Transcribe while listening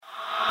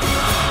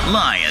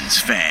Lions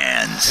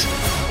fans.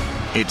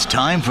 It's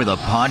time for the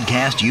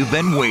podcast you've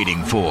been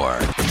waiting for.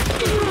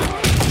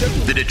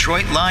 The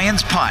Detroit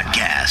Lions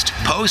Podcast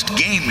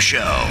post-game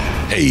show.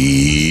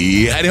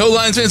 Hey, howdy-ho,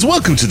 Lions fans.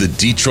 Welcome to the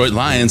Detroit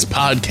Lions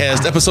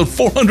Podcast, episode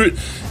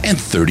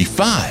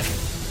 435.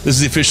 This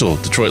is the official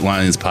Detroit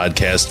Lions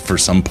podcast for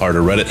some part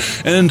of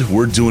Reddit, and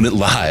we're doing it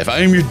live. I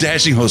am your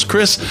dashing host,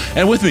 Chris,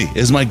 and with me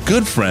is my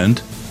good friend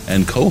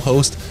and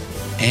co-host,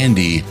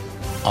 Andy,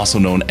 also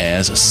known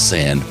as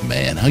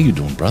Sandman. How you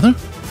doing, brother?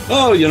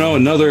 Oh,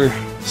 another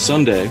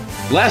Sunday.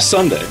 Last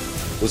Sunday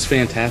was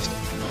fantastic.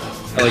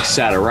 I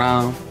sat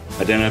around.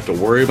 I didn't have to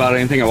worry about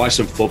anything. I watched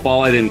some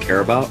football I didn't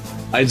care about.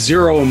 I had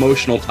zero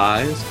emotional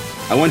ties.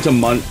 I went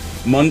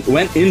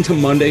into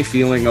Monday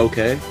feeling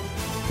okay,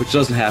 which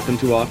doesn't happen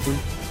too often.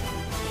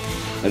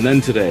 And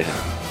then today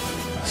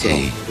happened. So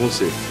we'll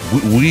see.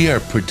 We are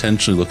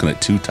potentially looking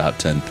at 2 top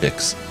 10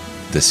 picks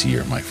this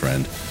year, my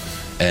friend.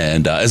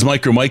 And as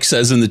Micro Mike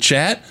says in the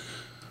chat,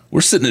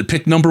 we're sitting at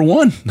pick number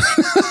 1.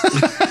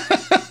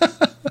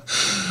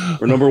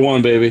 We're number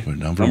 1, baby. We're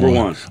number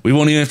one. We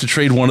won't even have to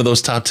trade one of those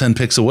top 10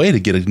 picks away to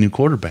get a new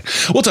quarterback.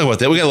 We'll talk about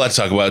that. We got a lot to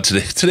talk about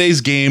today. Today's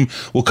game,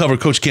 we'll cover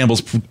Coach Campbell's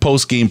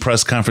post-game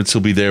press conference.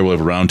 He'll be there. We'll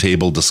have a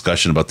roundtable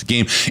discussion about the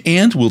game,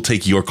 and we'll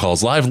take your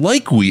calls live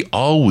like we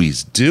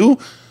always do.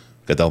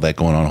 Got all that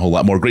going on, a whole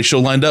lot more. Great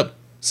show lined up.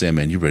 Sam,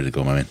 you ready to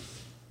go, my man?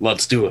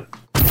 Let's do it.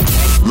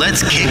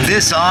 Let's kick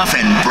this off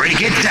and break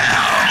it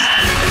down.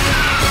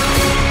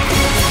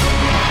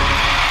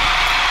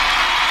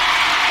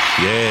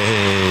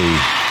 Yay.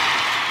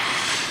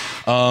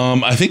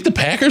 I think the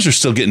Packers are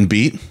still getting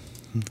beat.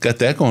 Got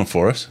that going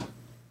for us.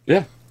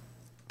 Yeah.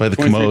 By the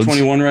Commodes.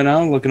 23-21 right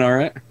now, looking all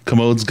right.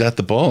 Commodes got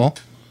the ball.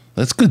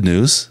 That's good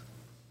news.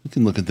 We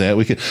can look at that.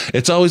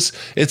 It's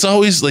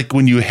always like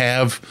when you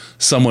have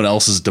someone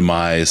else's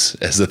demise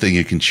as the thing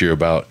you can cheer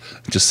about.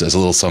 It just says a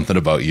little something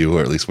about you,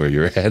 or at least where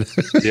you're at.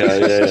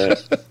 Yeah.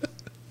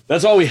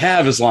 That's all we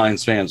have as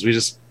Lions fans. We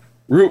just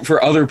root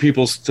for other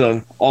people's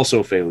to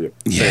also failure.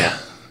 Yeah.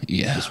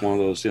 Just one of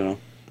those,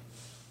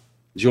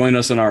 join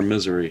us in our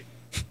misery.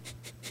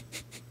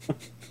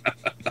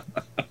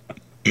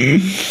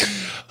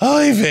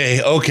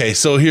 Okay,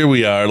 so here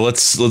we are.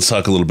 Let's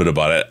talk a little bit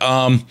about it.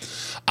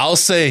 I'll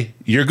say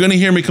you're going to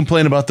hear me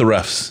complain about the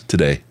refs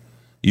today.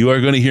 You are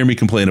going to hear me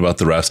complain about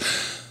the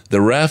refs. The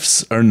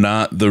refs are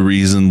not the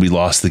reason we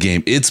lost the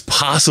game. It's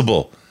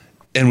possible,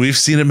 and we've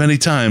seen it many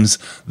times,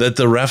 that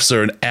the refs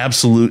are an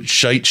absolute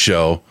shite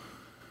show,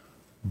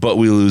 but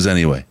we lose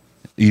anyway,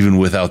 even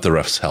without the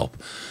refs' help.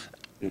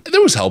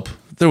 There was help,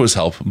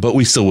 but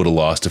we still would have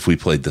lost if we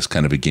played this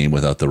kind of a game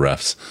without the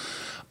refs.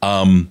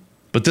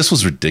 But this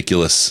was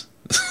ridiculous.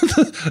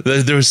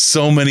 There was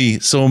so many.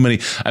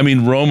 I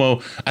mean,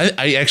 Romo,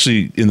 I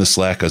actually, in the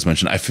Slack I was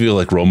mentioning, I feel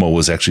like Romo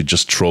was actually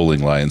just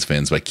trolling Lions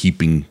fans by keep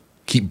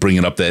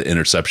bringing up that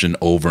interception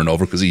over and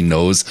over because he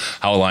knows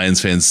how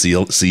Lions fans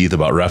seethe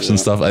about refs and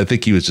stuff. I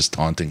think he was just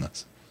taunting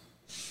us.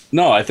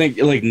 No, I think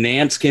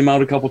Nance came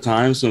out a couple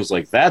times and was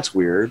like, that's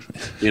weird.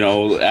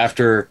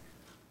 After,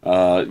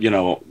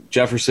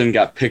 Jefferson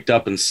got picked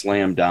up and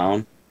slammed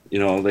down.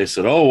 They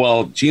said, oh,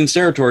 well, Gene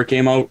Steratore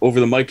came out over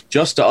the mic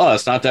just to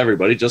us, not to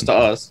everybody, just to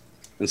us,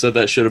 and said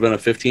that should have been a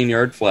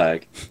 15-yard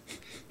flag.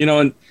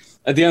 And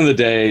at the end of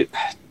the day,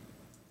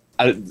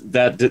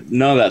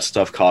 none of that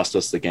stuff cost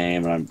us the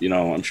game. And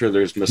I'm sure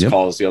there's missed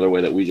calls the other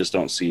way that we just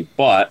don't see.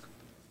 But,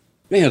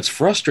 man, it's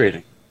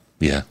frustrating.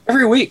 Yeah.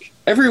 Every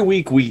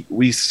week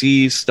we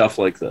see stuff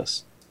like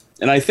this.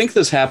 And I think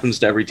this happens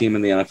to every team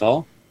in the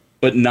NFL,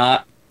 but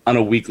not on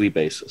a weekly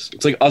basis.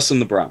 It's like us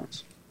and the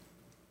Browns.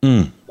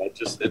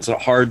 It's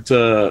hard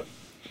to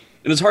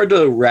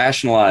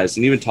rationalize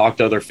and even talk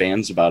to other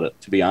fans about it,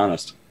 to be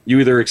honest. You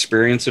either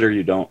experience it or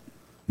you don't.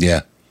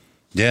 Yeah.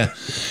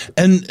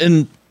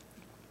 And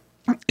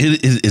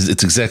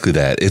it's exactly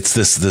that. It's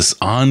this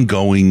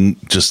ongoing,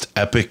 just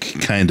epic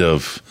kind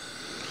of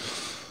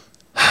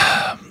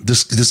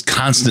this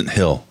constant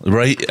hill,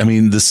 right? I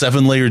mean, the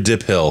 7-layer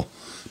dip hill,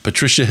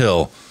 Patricia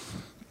Hill,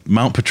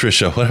 Mount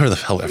Patricia, whatever the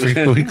hell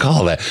we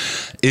call that.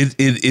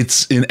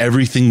 It's in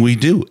everything we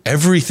do.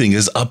 Everything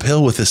is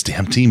uphill with this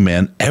damn team,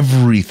 man.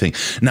 Everything.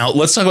 Now,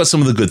 let's talk about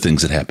some of the good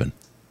things that happened.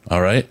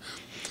 All right.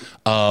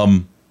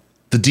 The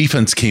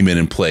defense came in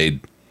and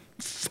played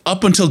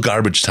up until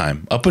garbage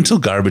time.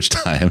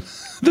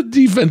 The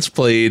defense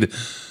played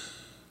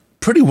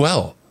pretty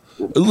well.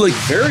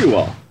 Very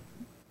well.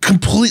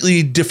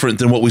 Completely different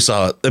than what we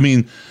saw. I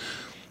mean,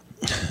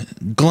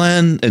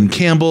 Glenn and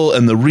Campbell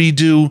and the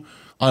redo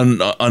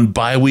on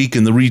bye week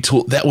and the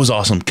retool, that was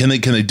awesome. Can they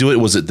do it?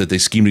 Was it that they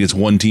schemed against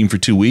one team for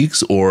 2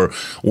 weeks, or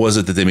was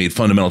it that they made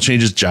fundamental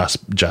changes? Josh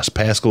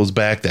Pascal's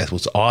back. That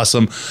was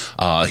awesome.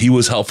 He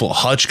was helpful.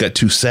 Hutch got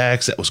 2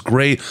 sacks. That was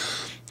great.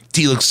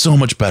 D looks so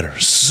much better.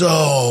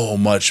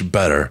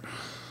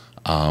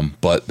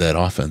 But that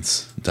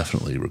offense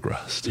definitely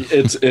regressed.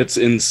 It's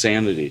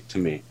insanity to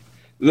me.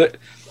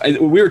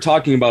 We were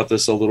talking about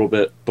this a little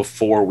bit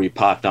before we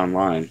popped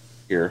online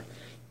here,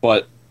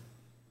 but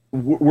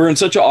we're in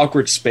such an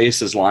awkward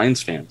space as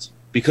Lions fans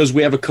because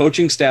we have a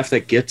coaching staff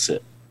that gets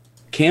it.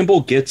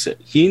 Campbell gets it.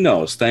 He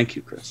knows. Thank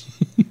you, Chris,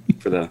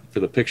 for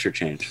the picture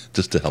change.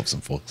 Just to help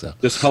some folks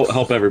out. Just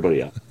help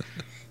everybody out.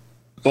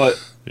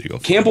 But There you go.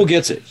 Campbell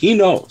gets it. He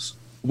knows.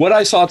 What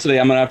I saw today,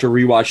 I'm going to have to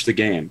rewatch the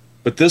game.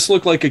 But this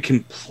looked like a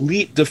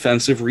complete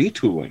defensive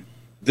retooling.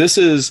 This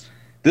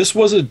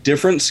was a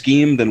different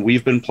scheme than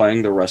we've been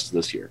playing the rest of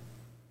this year.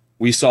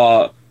 We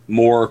saw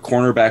more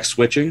cornerback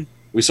switching.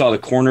 We saw the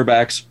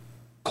cornerbacks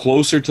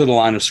closer to the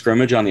line of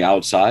scrimmage on the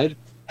outside,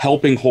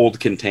 helping hold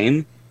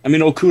contain. I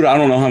mean, Okuda, I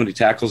don't know how many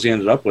tackles he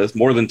ended up with,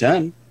 more than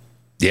 10.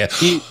 Yeah,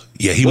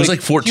 he was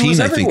like 14,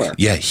 I think. Everywhere.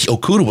 Yeah,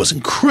 Okuda was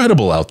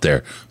incredible out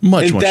there.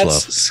 Much that's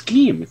love.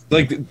 Scheme.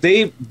 Like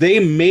they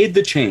made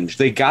the change.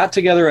 They got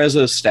together as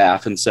a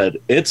staff and said,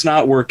 it's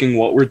not working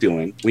what we're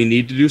doing. We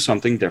need to do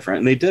something different,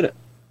 and they did it.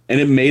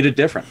 And it made a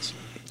difference.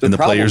 And the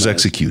players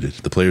executed.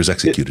 The players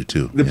executed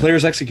too. The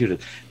players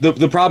executed.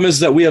 The problem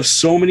is that we have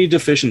so many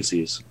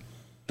deficiencies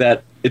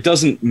that it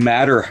doesn't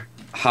matter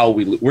how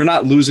we're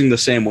not losing the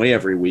same way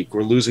every week.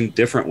 We're losing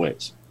different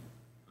ways.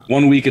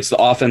 One week it's the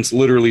offense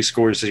literally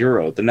scores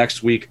 0. The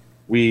next week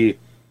we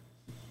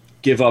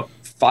give up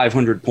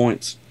 500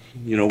 points.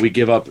 We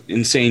give up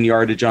insane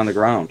yardage on the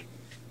ground.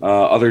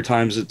 Other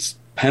times it's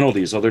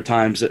penalties. Other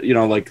times,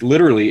 like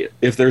literally,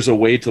 if there's a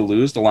way to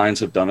lose, the Lions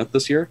have done it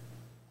this year.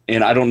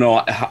 And I don't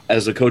know,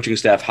 as a coaching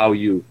staff, how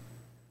you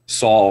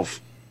solve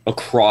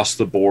across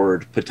the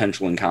board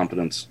potential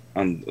incompetence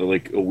on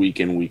like a week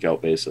in, week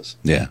out basis.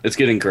 Yeah. It's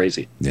getting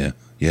crazy. Yeah.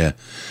 Yeah.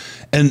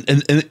 And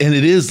it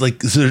is like,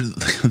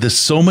 there's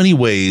so many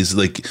ways,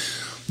 like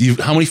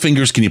how many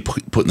fingers can you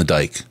put in the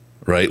dike,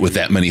 right? With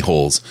that many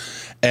holes.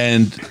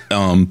 And,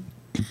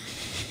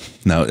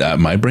 now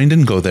my brain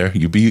didn't go there.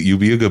 You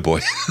be a good boy.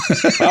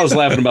 I was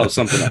laughing about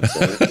something else.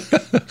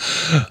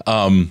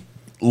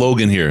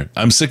 Logan here.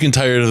 I'm sick and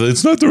tired of it.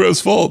 It's not the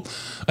refs' fault.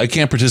 I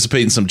can't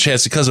participate in some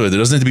chats because of it. There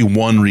doesn't have to be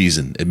one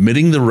reason.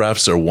 Admitting the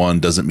refs are one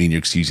doesn't mean you're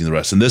excusing the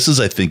refs. And this is,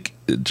 I think,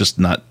 just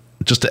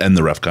to end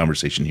the ref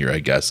conversation here, I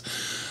guess.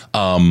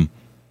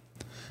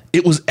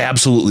 It was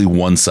absolutely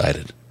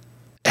one-sided.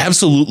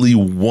 Absolutely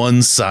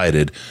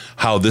one-sided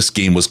how this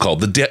game was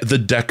called.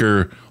 The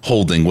Decker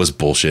holding was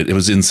bullshit. It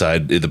was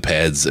inside the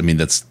pads. I mean,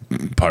 that's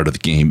part of the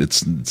game.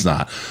 It's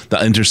not.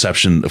 The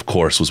interception, of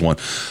course, was one.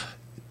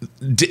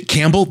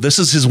 Campbell, this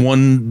is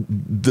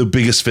the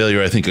biggest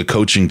failure, I think, of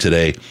coaching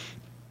today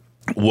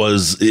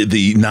was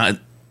the not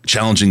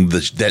challenging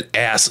that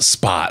ass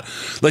spot.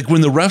 Like when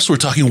the refs were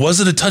talking,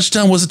 was it a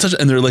touchdown? Was it a touchdown?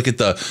 And they're like at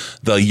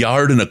the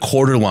yard and a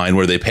quarter line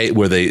where they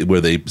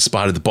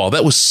spotted the ball.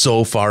 That was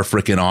so far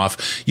freaking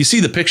off. You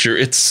see the picture,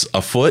 it's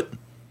a foot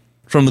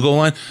from the goal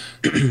line.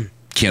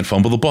 Can't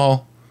fumble the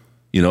ball.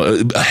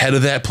 Ahead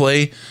of that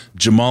play,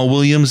 Jamal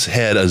Williams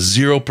had a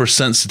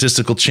 0%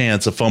 statistical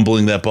chance of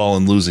fumbling that ball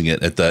and losing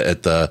it at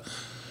the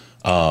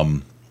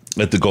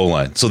goal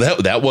line. So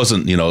that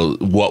wasn't,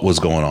 what was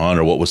going on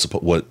or what was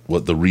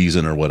what the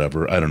reason or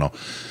whatever. I don't know.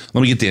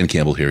 Let me get Dan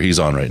Campbell here. He's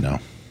on right now.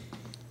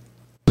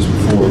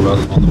 Before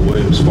on the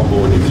Williams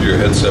fumble when you threw your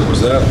headset,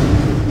 was that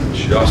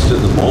just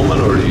in the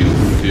moment, or do you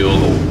feel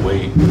the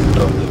weight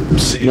of the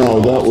season? No,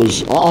 that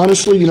was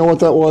honestly, you know what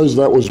that was?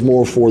 That was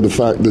more for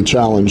the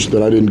challenge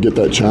that I didn't get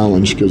that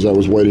challenge because I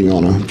was waiting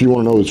on if you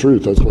want to know the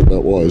truth, that's what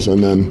that was.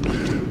 And then,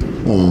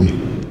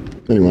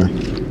 anyway.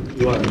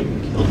 You are a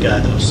killed guy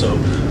though, so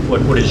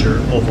what is your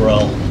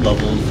overall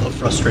level of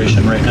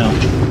frustration right now?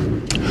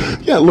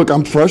 Yeah, look,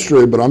 I'm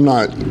frustrated, but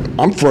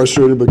I'm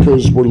frustrated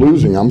because we're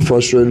losing. I'm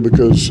frustrated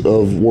because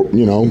of,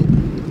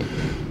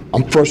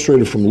 I'm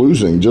frustrated from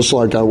losing, just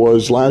like I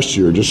was last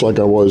year, just like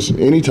I was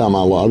anytime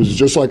I lost,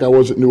 just like I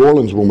was at New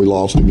Orleans when we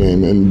lost a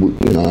game. And,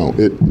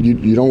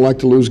 you don't like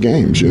to lose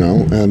games,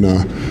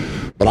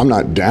 but I'm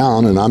not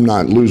down and I'm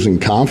not losing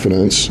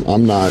confidence.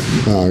 I'm not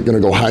going to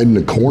go hide in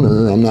the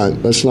corner.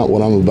 That's not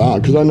what I'm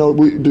about. Because I know,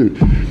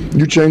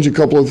 you change a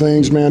couple of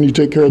things, man. You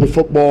take care of the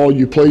football,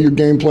 you play your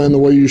game plan the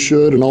way you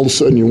should, and all of a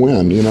sudden you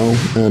win,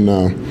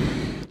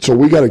 And so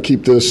we got to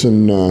keep this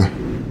in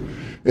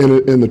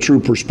the true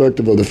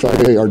perspective of the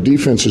fact, hey, our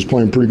defense is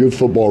playing pretty good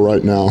football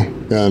right now,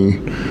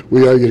 and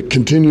we got to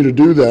continue to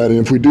do that. And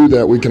if we do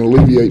that, we can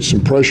alleviate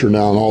some pressure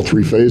now in all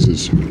three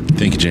phases.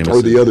 Thank you, James.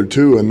 Or the other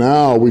two, and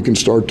now we can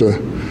start to,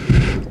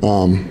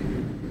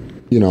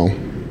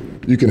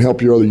 you can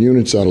help your other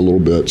units out a little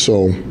bit.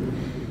 So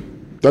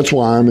that's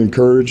why I'm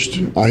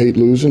encouraged. I hate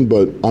losing,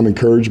 but I'm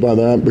encouraged by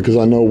that because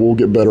I know we'll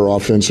get better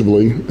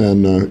offensively,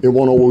 and it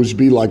won't always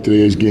be like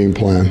today's game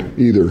plan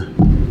either.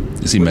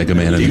 Is he Mega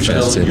Man in the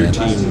chat? Say your that.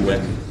 team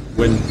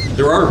when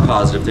there are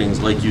positive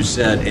things, like you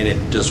said, and it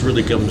just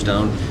really comes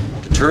down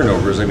to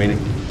turnovers. I mean,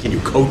 can you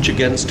coach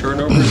against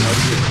turnovers?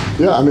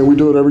 Yeah, I mean, we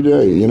do it every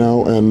day,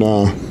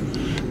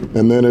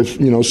 and then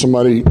if,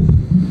 somebody,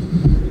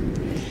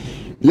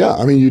 yeah,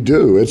 I mean, you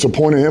do. It's a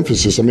point of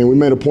emphasis. I mean, we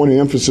made a point of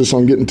emphasis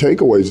on getting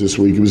takeaways this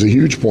week. It was a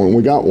huge point.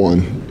 We got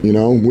one,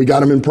 We got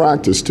them in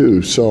practice,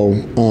 too. So,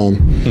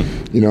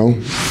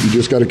 you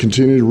just got to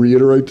continue to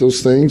reiterate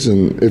those things.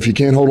 And if you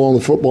can't hold on to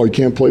the football, you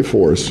can't play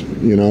for us, I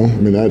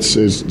mean,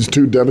 it's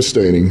too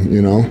devastating,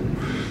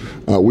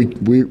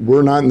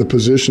 We're not in the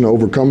position to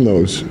overcome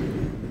those.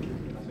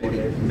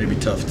 maybe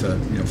tough to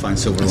find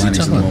silver Is he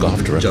linings in talking the about moment.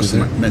 golf directly Justin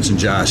there? mentioned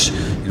Josh.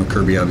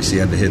 Kirby obviously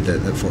had the hit that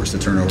forced the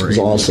turnover. was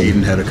awesome.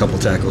 Aiden had a couple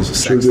tackles, a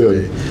Sure sacks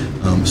did.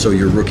 today. So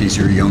your rookies,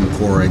 your young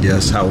core, I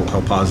guess.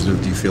 How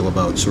positive do you feel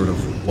about sort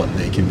of what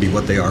they can be,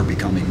 what they are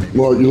becoming? Maybe?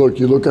 Well,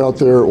 you look out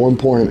there at one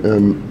point,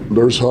 and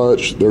there's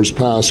Hutch, there's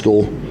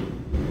Pascal,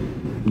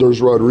 there's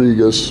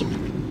Rodriguez,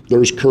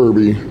 there's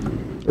Kirby,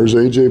 there's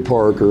AJ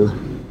Parker,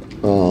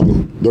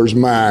 there's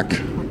Mac.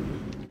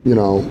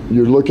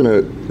 You're looking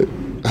at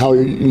how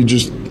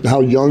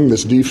young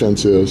this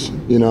defense is,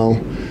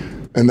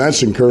 and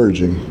that's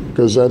encouraging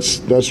because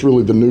that's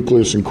really the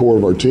nucleus and core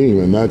of our team,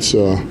 and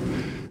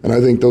and I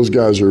think those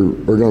guys are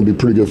going to be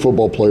pretty good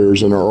football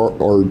players and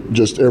are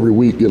just every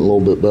week getting a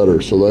little bit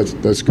better. So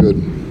that's good.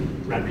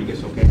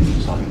 Rodriguez, okay?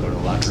 You saw him go to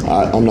the locker room.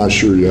 I'm not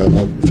sure yet.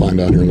 I'll find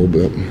out here in a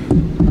little bit.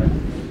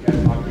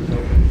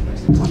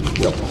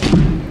 Yep.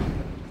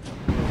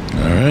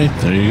 All right,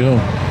 there you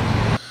go.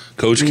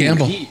 Coach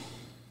Campbell.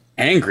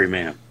 Angry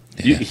man.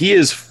 He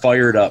is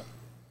fired up.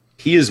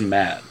 He is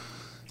mad.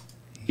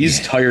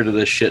 He's tired of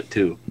this shit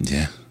too.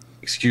 Yeah.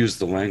 Excuse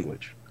the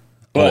language.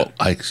 But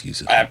I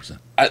excuse it.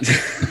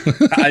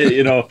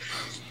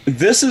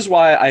 This is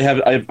why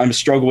I'm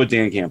struggling with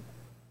Dan Campbell.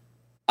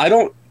 I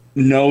don't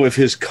know if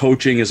his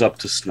coaching is up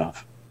to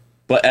snuff,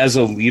 but as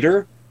a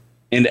leader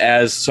and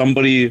as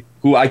somebody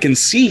who I can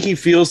see he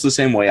feels the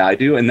same way I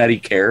do and that he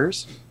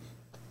cares.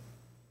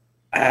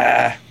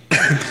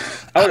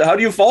 How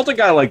do you fault a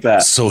guy like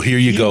that? So here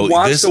you go. He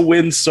wants to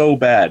win so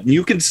bad.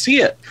 You can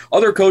see it.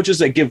 Other coaches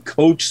that give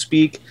coach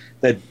speak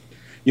that,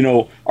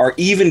 are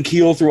even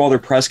keel through all their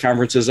press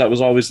conferences. That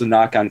was always the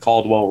knock on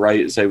Caldwell,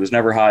 right? Say he was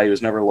never high, he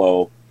was never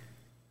low.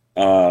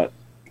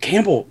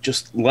 Campbell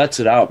just lets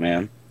it out,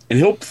 man. And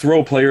he'll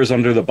throw players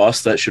under the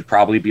bus that should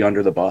probably be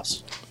under the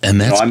bus. And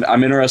that's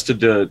I'm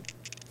interested to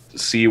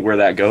see where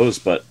that goes,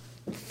 but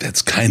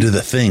that's kind of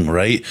the thing,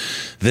 right?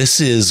 This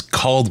is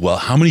Caldwell.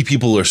 How many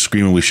people are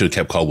screaming we should have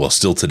kept Caldwell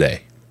still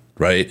today,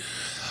 right?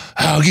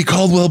 I'll get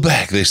Caldwell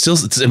back.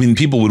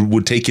 People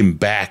would take him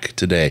back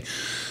today.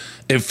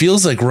 It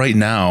feels like right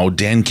now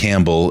Dan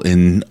Campbell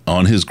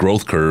on his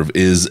growth curve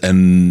is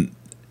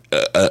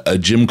a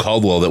Jim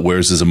Caldwell that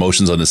wears his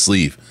emotions on his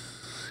sleeve.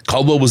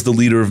 Caldwell was the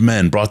leader of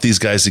men, brought these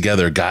guys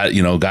together,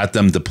 got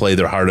them to play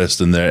their hardest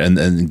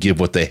and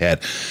give what they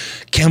had.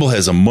 Campbell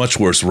has a much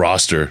worse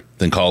roster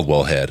than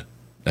Caldwell had.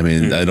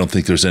 I don't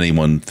think there's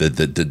anyone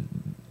that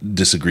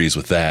disagrees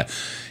with that.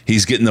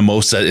 He's getting the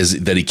most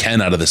that he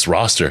can out of this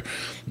roster.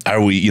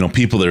 Are we,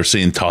 people that are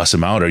saying toss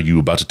him out? Are you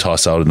about to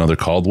toss out another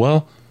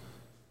Caldwell?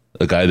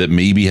 A guy that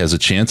maybe has a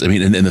chance.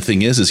 And the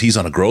thing is he's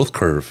on a growth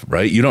curve,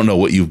 right? You don't know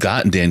what you've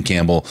got in Dan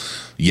Campbell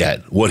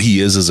yet, what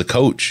he is as a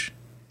coach.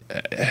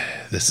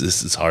 This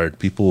is hard.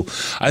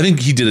 I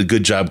think he did a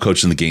good job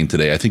coaching the game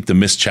today. I think the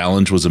missed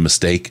challenge was a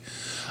mistake.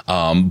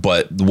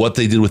 But what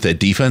they did with that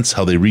defense,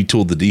 how they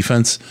retooled the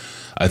defense,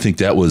 I think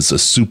that was a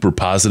super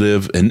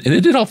positive. And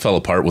it all fell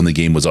apart when the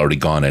game was already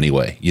gone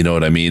anyway. You know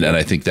what I mean? And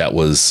I think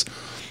that's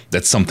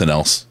something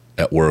else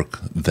at work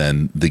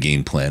than the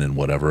game plan and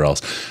whatever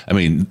else.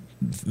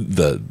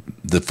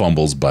 The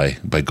fumbles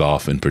by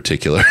Goff in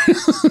particular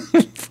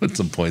put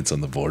some points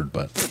on the board,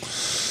 but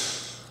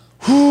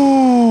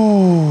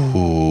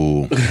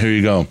here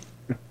you go.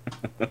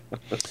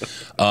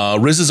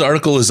 Riz's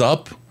article is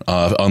up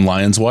on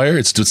Lions Wire.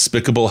 It's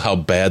despicable how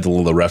bad the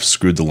refs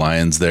screwed the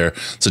Lions there.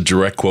 It's a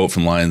direct quote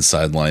from Lions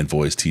sideline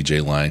voice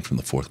TJ Lang from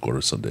the fourth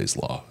quarter Sunday's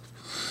Law.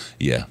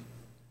 Yeah,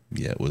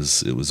 it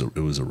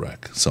was a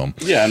wreck. So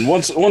yeah, and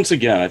once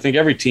again, I think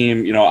every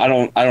team, I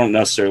don't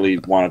necessarily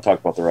want to talk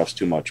about the refs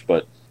too much,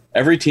 but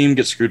every team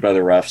gets screwed by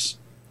the refs.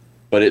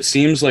 But it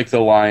seems like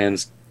the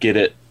Lions get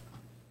it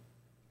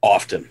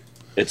often.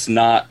 It's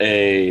not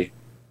a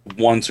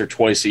once or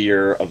twice a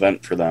year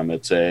event for them.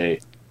 It's a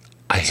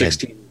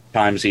 16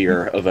 times a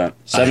year event,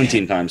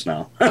 17 times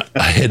now.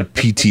 I had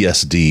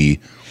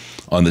PTSD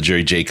on the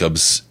Jerry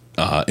Jacobs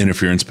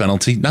interference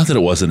penalty. Not that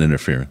it wasn't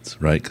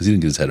interference, right? Because he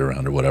didn't get his head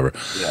around or whatever.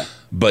 Yeah.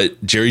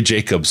 But Jerry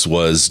Jacobs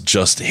was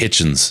just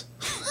Hitchens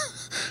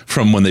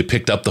from when they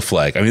picked up the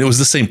flag. It was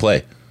the same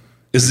play.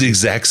 This is the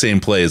exact same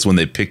play as when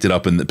they picked it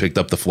up and picked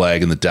up the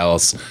flag in the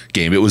Dallas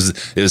game. It was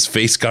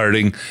face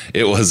guarding.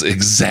 It was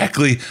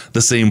exactly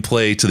the same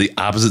play to the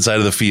opposite side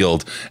of the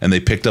field, and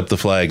they picked up the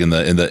flag in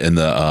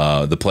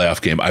the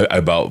playoff game. I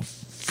about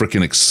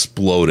freaking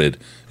exploded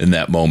in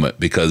that moment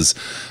because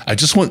I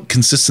just want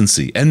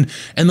consistency. And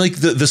like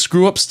the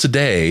screw ups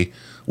today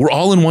were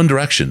all in one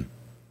direction.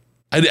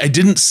 I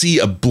didn't see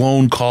a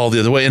blown call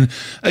the other way. And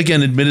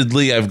again,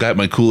 admittedly, I've got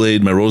my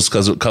Kool-Aid, my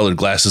rose-colored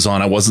glasses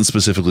on. I wasn't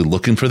specifically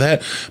looking for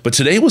that. But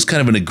today was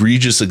kind of an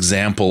egregious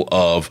example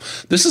of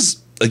this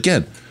is,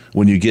 again,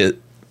 when you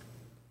get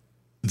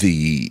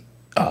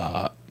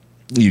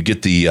you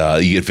get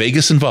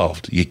Vegas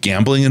involved, you get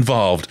gambling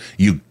involved,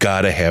 you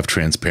got to have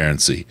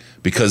transparency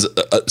because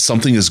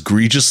something as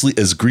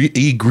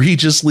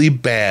egregiously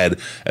bad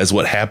as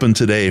what happened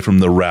today from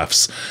the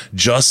refs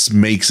just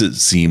makes it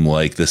seem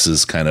like this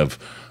is kind of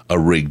a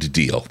rigged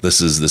deal.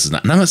 This is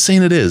not, and I'm not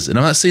saying it is, and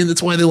I'm not saying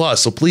that's why they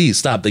lost. So please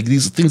stop.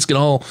 These things can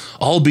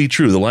all be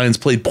true. The Lions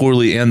played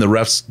poorly, and the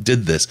refs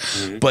did this.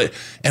 But,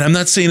 and I'm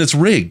not saying it's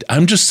rigged.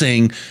 I'm just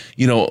saying,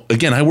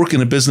 again, I work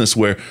in a business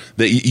where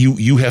that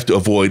you have to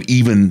avoid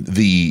even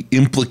the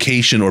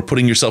implication or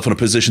putting yourself in a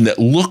position that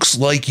looks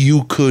like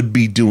you could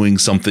be doing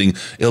something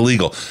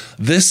illegal.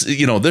 This,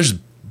 there's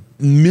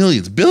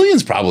millions,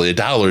 billions probably of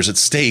dollars at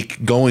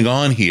stake going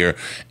on here,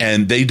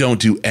 and they don't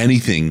do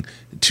anything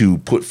to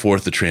put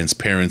forth the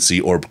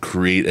transparency or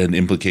create an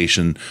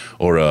implication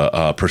or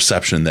a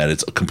perception that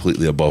it's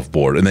completely above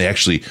board, and they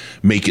actually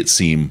make it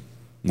seem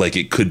like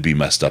it could be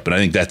messed up. And I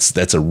think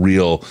that's a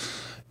real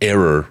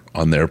error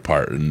on their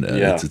part. And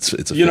it's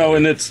a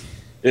and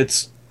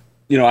it's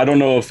I don't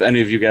know if any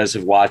of you guys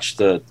have watched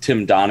the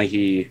Tim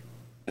Donaghy,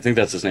 I think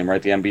that's his name,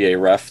 right? The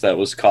NBA ref that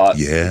was caught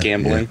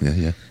gambling.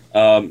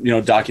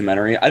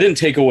 Documentary. I didn't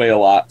take away a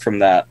lot from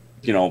that,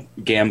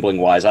 gambling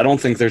wise. I don't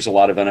think there's a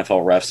lot of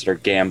NFL refs that are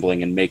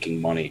gambling and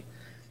making money.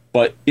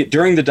 But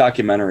during the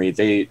documentary,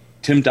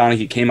 Tim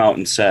Donaghy came out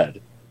and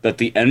said that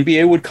the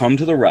NBA would come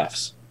to the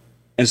refs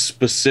and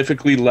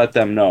specifically let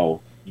them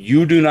know,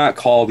 you do not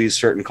call these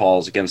certain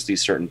calls against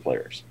these certain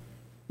players.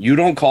 You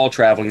don't call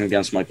traveling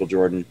against Michael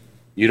Jordan.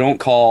 You don't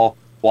call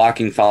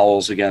blocking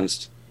fouls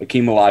against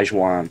Hakeem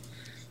Olajuwon.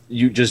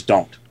 You just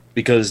don't,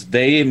 because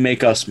they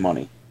make us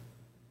money.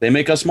 They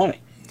make us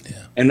money.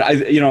 Yeah.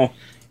 And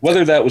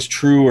whether that was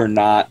true or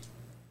not,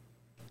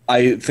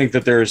 I think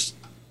that there's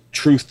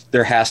truth.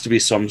 There has to be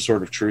some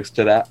sort of truth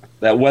to that.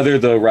 That whether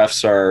the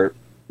refs are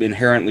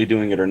inherently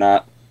doing it or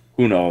not,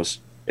 who knows?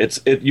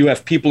 You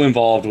have people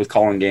involved with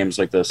calling games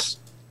like this.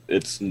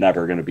 It's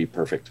never going to be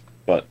perfect.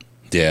 But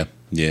the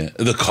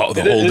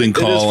holding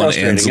call on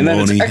Anzalone, and then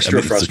it's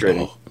extra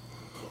frustrating.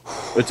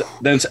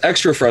 It's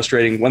extra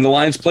frustrating when the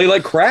Lions play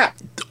like crap.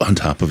 On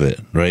top of it,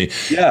 right?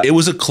 Yeah, it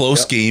was a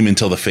close game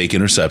until the fake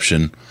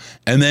interception,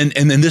 and then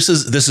this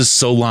is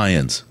so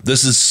Lions.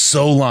 This is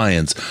so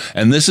Lions,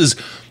 and this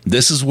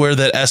is where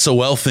that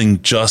SOL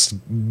thing just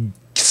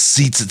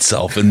seats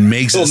itself and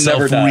makes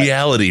itself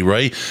reality.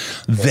 Right?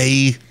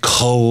 They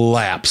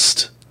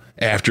collapsed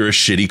after a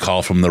shitty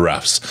call from the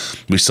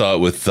refs. We saw it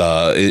with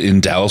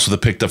in Dallas with a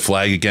picked up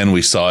flag again.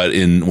 We saw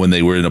it when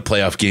they were in a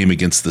playoff game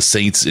against the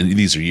Saints, and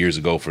these are years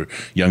ago for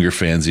younger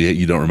fans.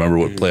 You don't remember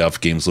what playoff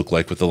games look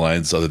like with the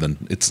Lions, other than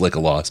it's like a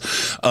loss.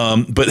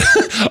 But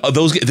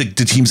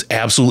the teams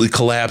absolutely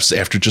collapsed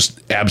after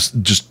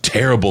just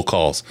terrible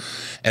calls,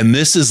 and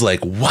this is like,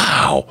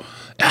 wow.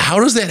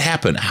 How does that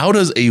happen? How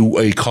does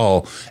a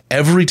call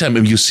every time? I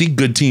mean, you see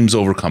good teams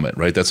overcome it,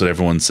 right? That's what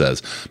everyone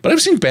says. But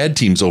I've seen bad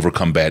teams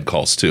overcome bad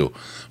calls too.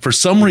 For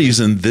some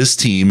reason, this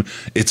team,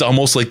 it's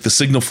almost like the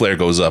signal flare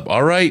goes up.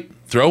 All right,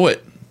 throw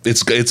it.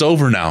 It's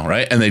over now,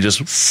 right? And they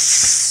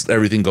just,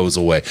 everything goes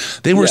away.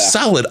 They were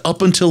solid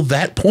up until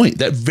that point,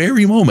 that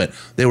very moment.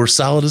 They were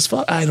solid as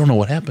fuck. I don't know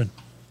what happened.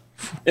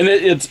 And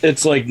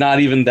it's like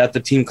not even that the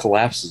team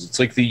collapses. It's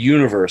like the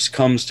universe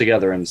comes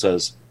together and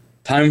says,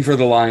 time for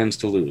the Lions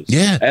to lose.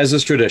 Yeah. As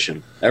is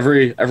tradition.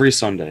 Every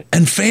Sunday.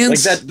 And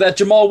fans. Like that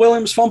Jamal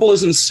Williams fumble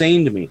is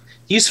insane to me.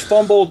 He's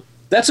fumbled.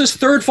 That's his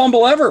third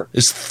fumble ever.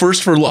 His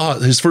first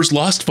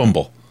lost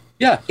fumble.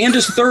 Yeah. And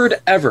his third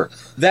ever.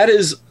 That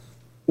is,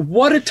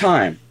 what a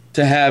time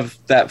to have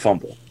that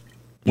fumble.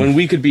 When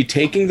we could be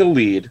taking the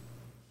lead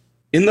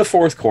in the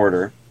fourth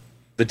quarter.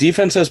 The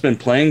defense has been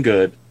playing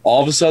good.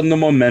 All of a sudden the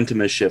momentum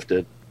has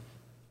shifted.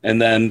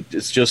 And then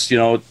it's just,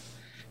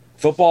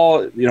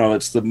 football,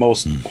 it's the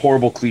most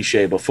horrible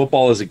cliche, but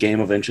football is a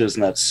game of inches,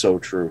 and that's so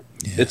true.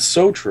 Yeah. It's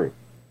so true.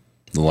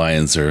 The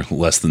Lions are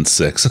less than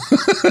 6.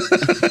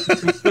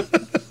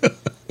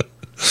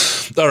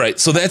 All right,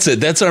 so that's it.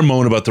 That's our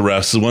moan about the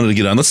refs. I wanted to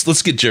get on.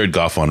 Let's get Jared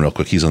Goff on real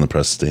quick. He's on the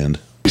press stand.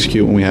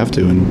 Execute when we have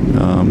to,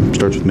 and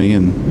starts with me,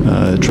 and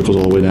it trickles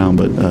all the way down.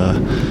 But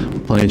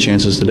plenty of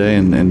chances today,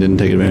 and didn't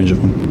take advantage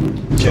of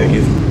them. Jared,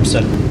 you've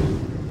said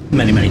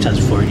many times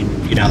before,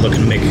 you're not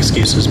looking to make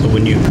excuses, but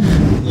when you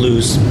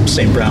lose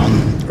St. Brown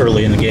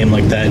early in the game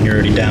like that and you're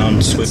already down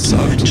Swift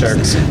and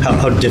Chark,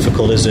 how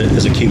difficult is it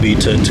as a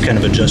QB to kind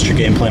of adjust your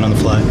game plan on the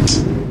fly?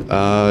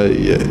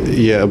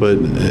 But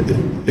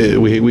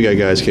we got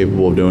guys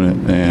capable of doing it,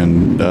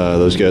 and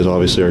those guys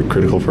obviously are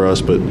critical for us,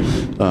 but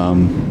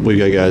we've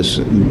got guys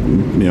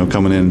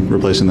coming in,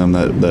 replacing them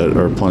that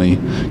are plenty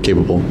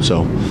capable,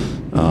 so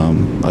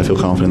I feel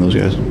confident in those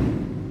guys.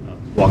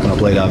 Walking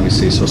up late,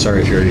 obviously, so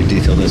sorry if you already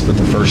detailed this, but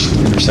the first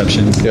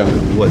interception,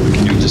 what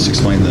can you just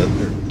explain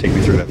take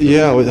me through that?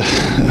 Yeah,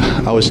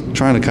 I was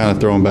trying to kind of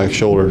throw him back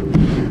shoulder,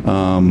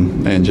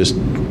 and just,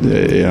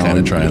 kind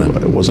of trying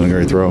it wasn't a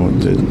great throw.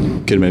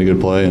 The kid made a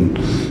good play, and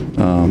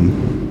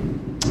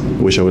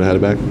wish I would have had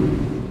it back.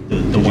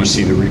 Did you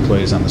see the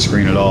replays on the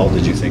screen at all?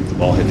 Did you think the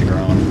ball hit the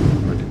ground?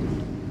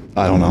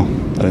 I don't know.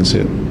 I didn't see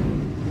it.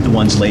 The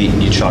ones late,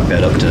 and you chalk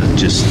that up to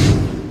just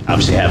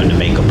obviously having to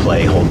make a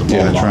play, hold the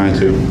ball longer.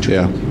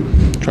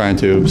 Trying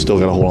to. Still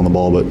got a hold on the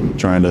ball, but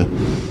trying to.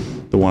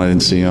 The one I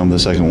didn't see him, the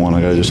second one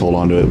I got to just hold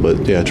on to it.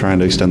 But yeah, trying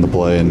to extend the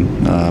play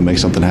and make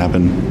something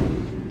happen.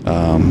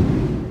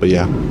 But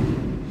yeah.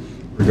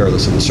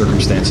 regardless of the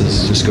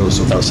circumstances. Just goes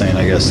without saying,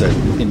 I guess, that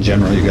in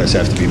general you guys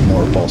have to be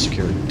more ball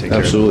secure, take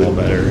Absolutely. care of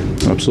the ball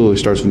better. Absolutely.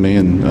 Starts with me,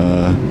 and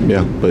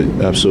but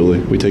absolutely.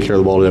 We take care of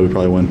the ball today, we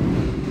probably win.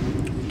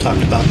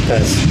 Talked about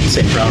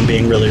St. Brown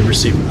being really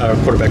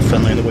quarterback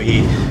friendly in the way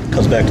he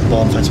comes back to the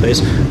ball and finds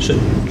space.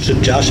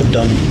 Should Josh have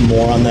done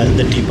more on that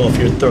deep ball if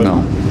you're throwing?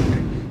 No.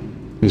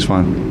 He's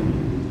fine.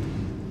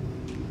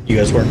 You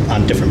guys weren't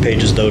on different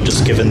pages, though,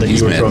 just given that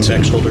you were throwing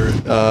back shoulder?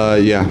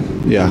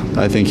 Yeah.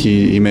 I think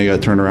he may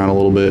got turned around a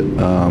little bit,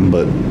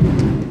 but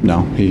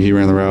no, he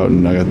ran the route,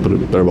 and I got to put a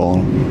better ball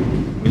on him.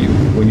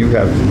 When you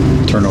have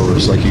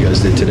turnovers like you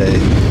guys did today,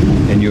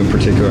 and you in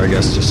particular, I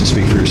guess, just to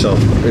speak for yourself,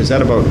 is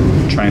that about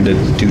trying to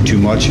do too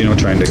much,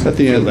 trying to... At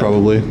the end,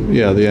 probably.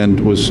 Yeah, the end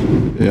was,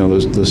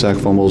 the sack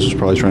fumbles was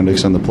probably trying to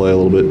extend the play a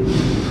little bit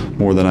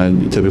more than I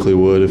typically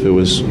would if it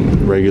was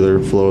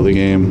regular flow of the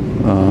game.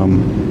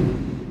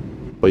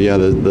 But yeah,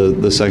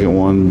 the second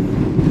one,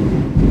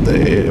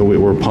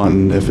 we're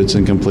punting. If it's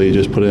incomplete,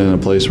 just put it in a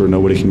place where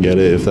nobody can get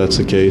it, if that's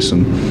the case.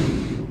 And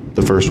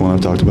the first one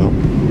I've talked about.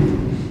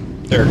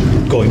 There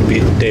are going to be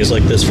days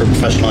like this for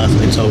professional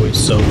athletes always.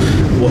 So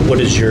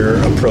what is your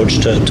approach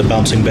to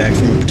bouncing back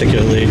from a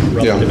particularly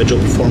rough individual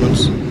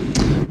performance?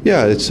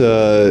 Yeah, it's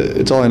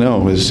all I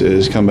know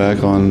is come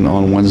back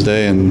on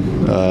Wednesday and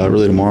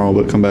really tomorrow,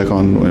 but come back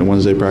on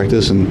Wednesday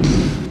practice and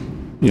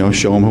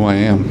show them who I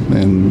am,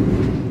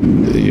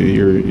 and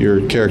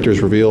your character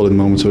is revealed in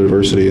moments of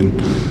adversity,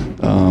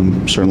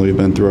 and certainly we've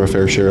been through our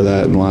fair share of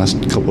that in the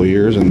last couple of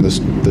years, and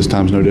this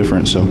time's no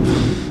different. So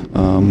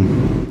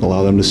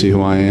allow them to see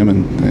who I am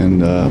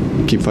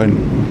and keep fighting.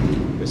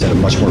 You guys had a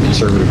much more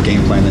conservative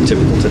game plan than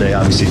typical today,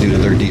 obviously due to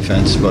their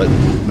defense, but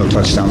no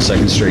touchdown,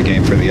 second straight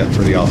game for the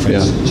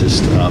offense. Yeah.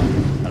 Just I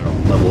don't know,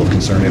 level of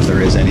concern, if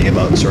there is any,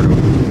 about sort of.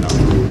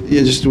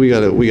 Yeah, just we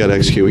got to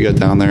execute. We got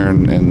down there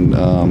and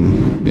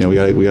we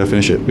got to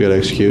finish it. We got to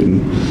execute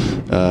and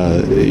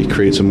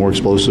create some more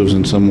explosives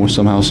in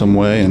somehow, some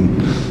way,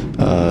 and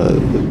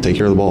take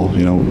care of the ball.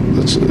 I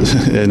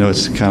know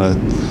it's kind of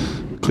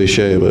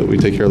cliche, but we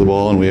take care of the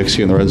ball and we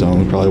execute in the red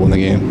zone. We probably win the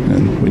game,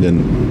 and we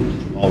didn't.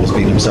 Always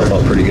beating himself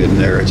up pretty good in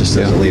there, just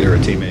as a leader, a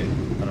teammate.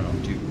 I don't know.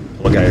 Do you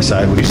pull a guy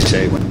aside? What do you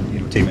say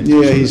when teammates?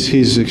 Yeah,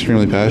 he's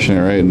extremely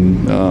passionate, right?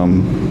 And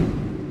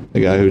a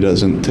guy who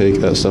doesn't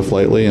take that stuff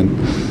lightly, and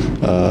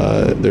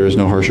there is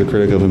no harsher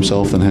critic of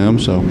himself than him.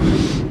 So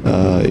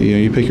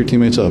you pick your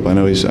teammates up. I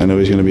know he's going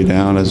to be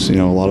down, as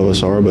a lot of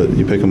us are, but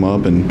you pick him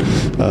up and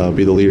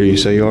be the leader you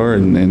say you are,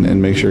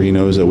 and make sure he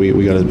knows that we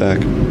got his back.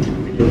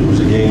 It was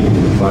a game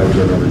with 5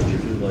 turnovers. Do you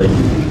feel like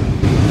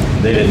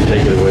they didn't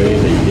take it away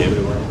and they gave it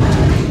away?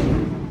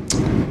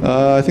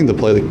 I think the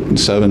play that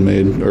 7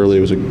 made early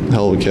was a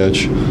hell of a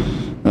catch.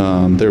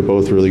 They were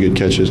both really good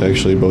catches,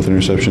 actually, both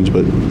interceptions.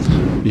 But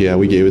yeah,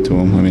 we gave it to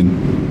them. I mean,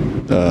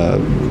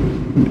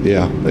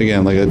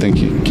 again, I think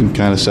you can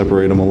kind of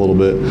separate them a little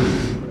bit.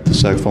 The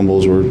sack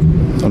fumbles were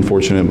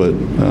unfortunate, but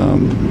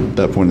at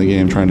that point in the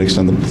game, trying to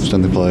extend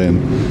the play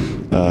and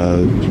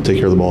take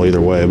care of the ball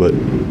either way. But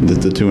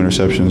the 2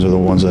 interceptions are the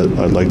ones that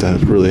I'd like to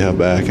really have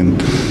back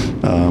and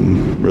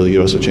really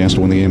give us a chance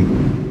to win the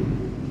game.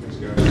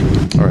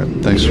 All right,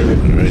 thanks. All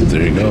right,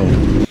 there you go.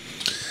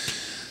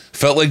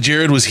 Felt like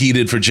Jared was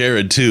heated for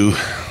Jared too,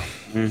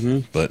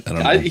 but I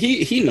don't know.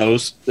 He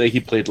knows that he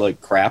played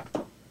like crap.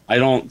 I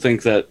don't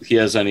think that he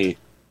has any,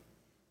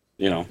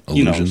 illusions.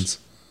 He knows.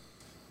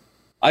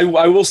 I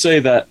will say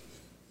that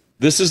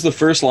this is the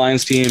first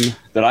Lions team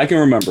that I can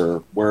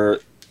remember where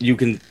you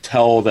can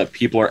tell that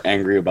people are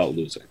angry about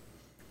losing.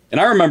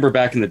 And I remember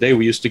back in the day,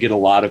 we used to get a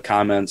lot of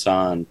comments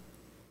on,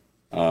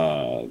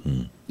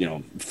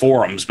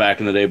 forums back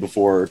in the day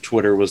before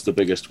Twitter was the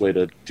biggest way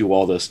to do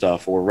all this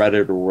stuff, or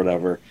Reddit or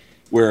whatever,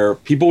 where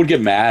people would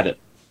get mad at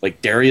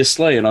like Darius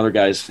Slay and other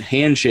guys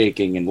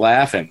handshaking and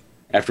laughing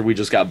after we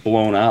just got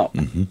blown out.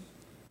 Mm-hmm.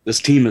 This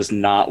team is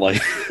not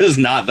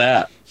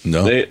that.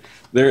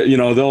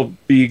 No, they'll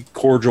be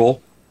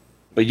cordial,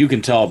 but you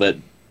can tell that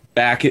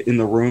back in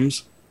the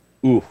rooms,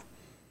 and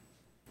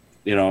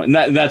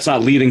that's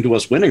not leading to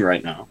us winning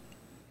right now,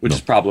 which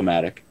is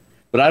problematic.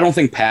 But I don't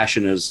think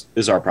passion is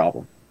our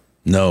problem.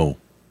 No.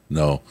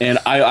 And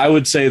I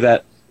would say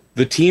that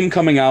the team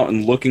coming out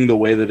and looking the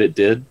way that it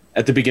did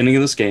at the beginning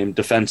of this game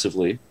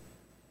defensively,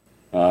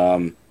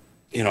 none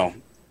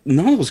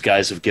of those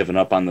guys have given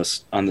up on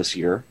this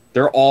year.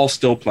 They're all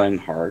still playing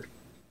hard.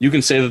 You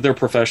can say that they're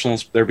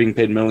professionals. They're being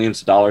paid millions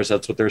of dollars.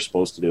 That's what they're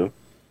supposed to do.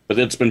 But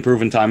it's been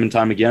proven time and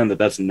time again that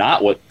that's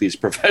not what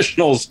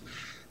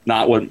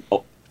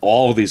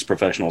all of these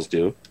professionals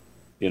do.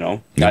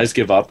 Guys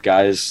give up.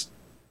 Guys,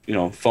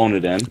 phone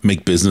it in.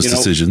 Make business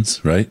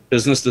decisions, right?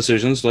 Business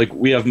decisions. Like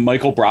we have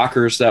Michael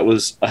Brockers that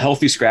was a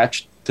healthy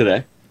scratch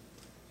today.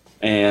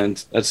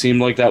 And that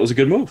seemed like that was a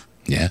good move.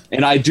 Yeah.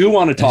 And I do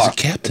want to talk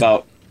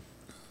about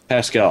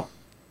Pascal.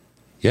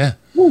 Yeah.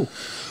 Woo.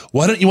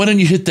 Why don't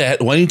you hit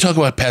that? Why don't you talk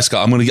about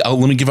Pascal?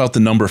 Let me give out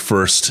the number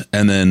first,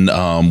 and then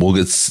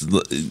let's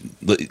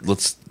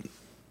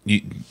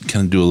you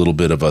kind of do a little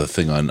bit of a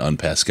thing on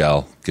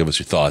Pascal. Give us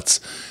your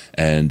thoughts,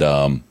 and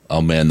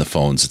I'll man the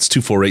phones. It's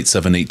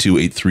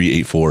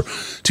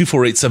 248-782-8384,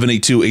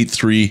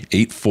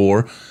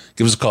 248-782-8384.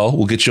 Give us a call.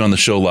 We'll get you on the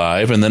show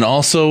live. And then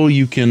also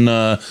you can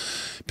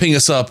ping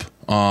us up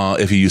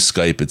if you use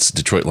Skype. It's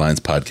Detroit Lions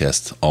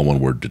Podcast, all one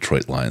word,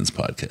 Detroit Lions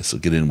Podcast. So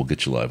get in. We'll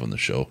get you live on the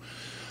show.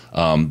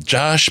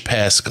 Josh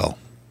Pascal.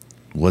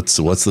 What's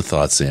the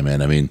thoughts, Sam,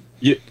 man? I mean,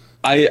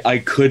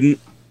 I couldn't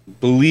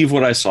believe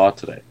what I saw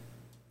today.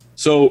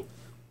 So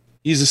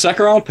he's a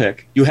second-round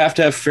pick. You have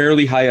to have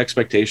fairly high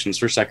expectations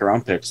for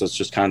second-round picks. That's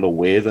just kind of the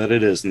way that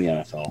it is in the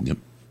NFL. Yep.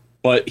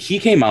 But he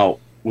came out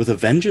with a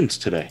vengeance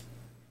today.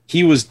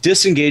 He was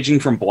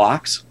disengaging from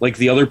blocks like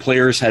the other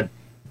players had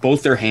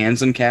both their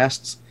hands in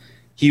casts.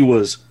 He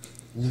was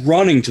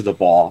running to the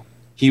ball.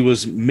 He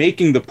was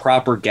making the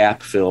proper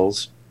gap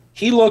fills.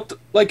 He looked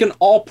like an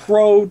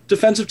all-pro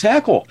defensive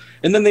tackle.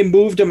 And then they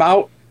moved him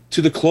out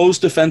to the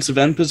closed defensive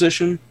end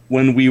position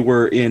when we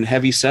were in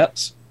heavy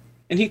sets.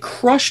 And he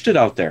crushed it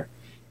out there.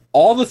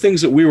 All the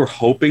things that we were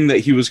hoping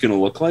that he was going to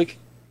look like,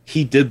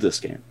 he did this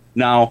game.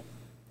 Now,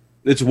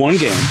 it's one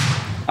game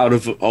out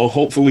of a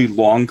hopefully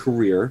long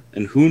career,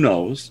 and who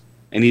knows?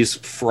 And he's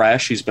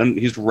fresh.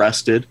 He's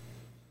rested,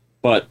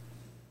 but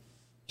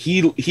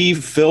he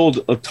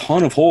filled a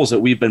ton of holes that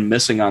we've been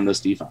missing on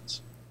this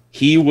defense.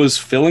 He was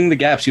filling the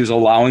gaps. He was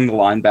allowing the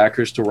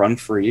linebackers to run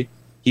free.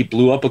 He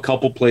blew up a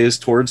couple plays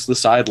towards the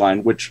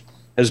sideline, which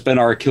has been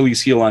our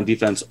Achilles heel on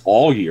defense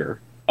all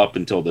year up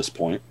until this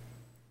point.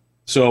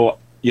 So,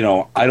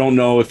 I don't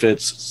know if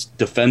it's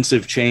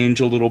defensive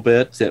change a little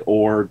bit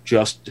or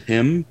just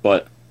him,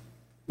 but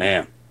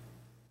man,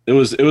 it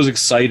was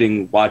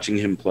exciting watching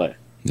him play.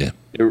 Yeah,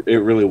 it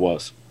really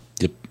was.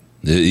 Yep.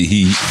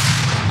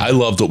 I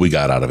loved what we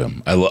got out of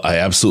him. I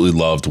absolutely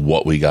loved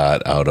what we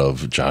got out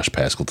of Josh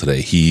Pascal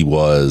today. He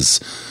was,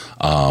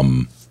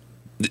 I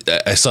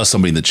saw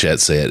somebody in the chat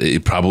say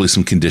it probably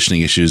some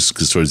conditioning issues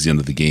because towards the end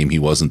of the game he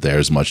wasn't there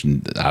as much,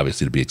 and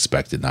obviously to be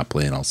expected, not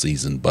playing all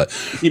season. But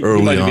he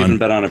might have even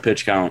bet on a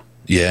pitch count.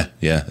 Yeah,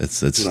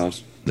 that's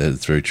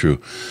very true.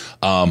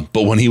 But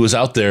when he was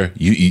out there,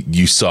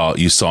 you saw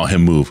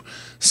him move,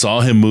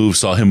 saw him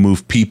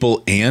move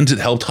people, and it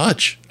helped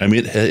Hutch. I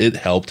mean, it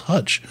helped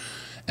Hutch.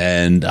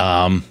 And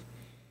can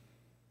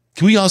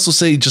we also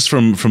say, just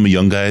from a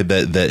young guy,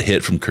 that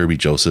hit from Kirby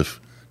Joseph?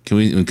 Can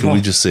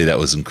we just say that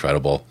was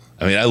incredible?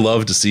 I mean, I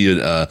love to see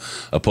an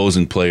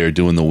opposing player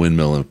doing the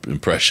windmill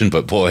impression,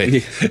 but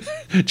boy,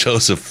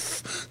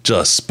 Joseph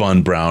just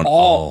spun Brown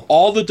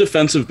all the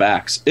defensive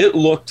backs. It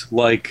looked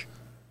like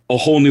a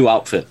whole new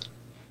outfit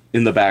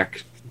in the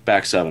back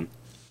seven.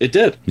 It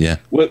did. Yeah.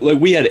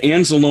 Like we had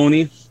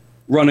Anzalone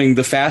running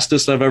the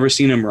fastest I've ever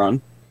seen him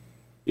run.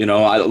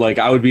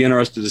 I would be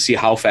interested to see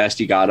how fast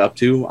he got up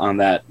to on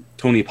that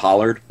Tony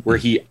Pollard, where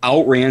he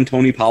outran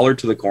Tony Pollard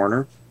to the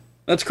corner.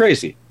 That's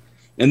crazy.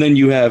 And then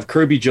you have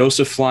Kirby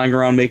Joseph flying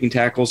around making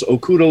tackles.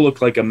 Okuda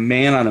looked like a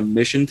man on a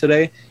mission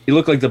today. He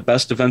looked like the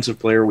best defensive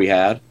player we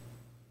had,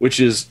 which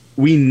is,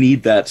 we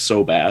need that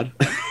so bad.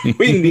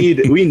 we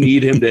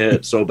need him to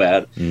hit so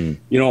bad.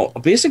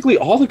 Basically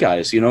all the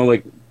guys,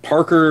 like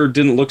Parker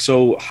didn't look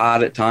so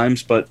hot at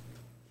times, but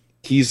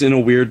he's in a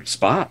weird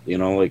spot.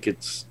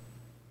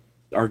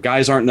 Our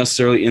guys aren't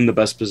necessarily in the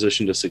best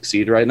position to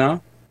succeed right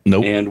now.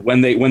 Nope. And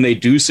when they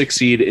do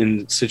succeed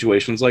in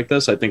situations like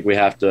this, I think we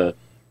have to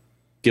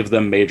give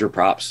them major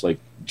props. Like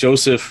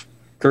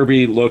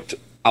Kirby looked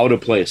out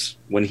of place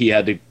when he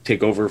had to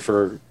take over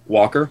for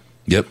Walker.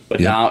 Yep. But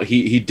now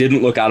he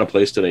didn't look out of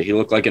place today. He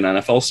looked like an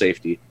NFL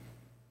safety.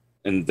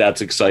 And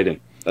that's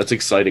exciting.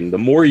 The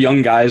more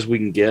young guys we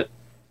can get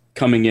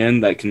coming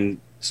in that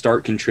can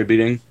start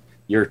contributing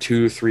year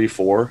 2, 3,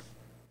 4,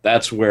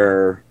 that's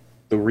where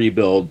the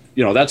rebuild,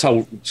 that's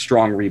how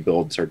strong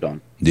rebuilds are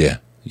done. Yeah.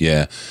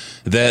 Yeah.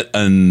 That,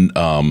 and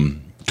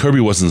Kirby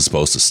wasn't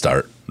supposed to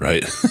start,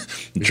 right?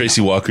 Tracy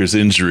Walker's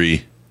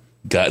injury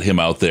got him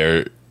out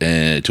there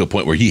to a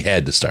point where he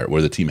had to start,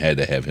 where the team had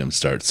to have him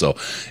start. So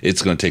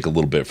it's going to take a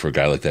little bit for a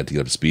guy like that to get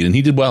up to speed. And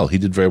he did well. He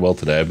did very well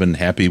today. I've been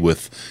happy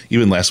with,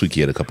 even last week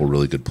he had a couple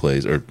really good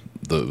plays, or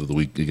the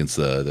week against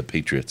the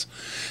Patriots.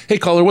 Hey,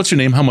 caller, what's your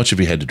name? How much have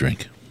you had to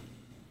drink?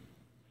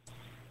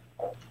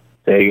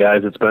 Hey,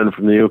 guys, it's Ben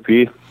from the UP.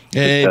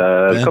 Hey,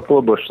 a couple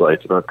of Busch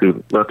Lights, not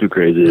too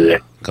crazy today.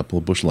 A couple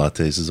of Busch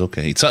Lattes is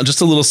okay. It's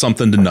just a little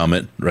something to numb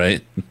it,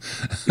 right?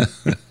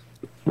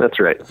 That's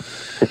right.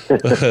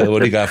 What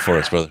do you got for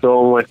us, brother?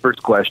 So my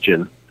first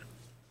question,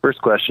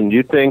 do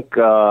you think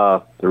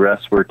the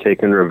refs were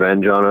taking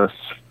revenge on us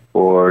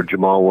for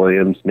Jamal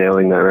Williams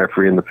nailing that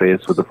referee in the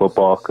face with the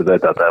football? Because I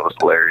thought that was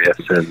hilarious.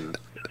 And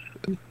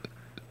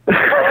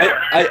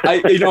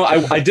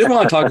I did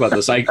want to talk about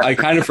this. I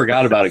kind of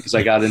forgot about it because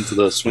I got into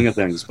the swing of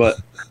things, but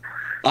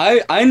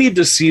I need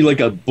to see like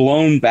a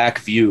blown back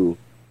view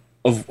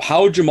of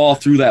how Jamal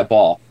threw that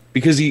ball,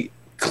 because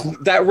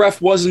that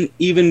ref wasn't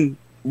even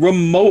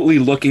remotely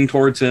looking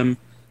towards him,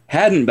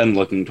 hadn't been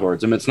looking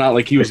towards him. It's not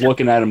like he was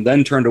looking at him,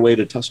 then turned away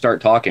to start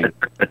talking.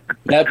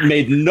 That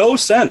made no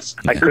sense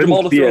for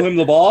Jamal to throw him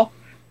the ball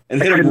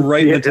and hit him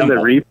right in the temple.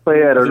 In the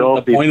replay, I don't know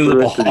if he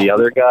threw it to the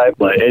other guy,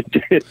 but it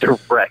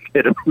direct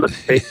hit him in the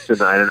face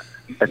tonight.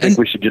 I think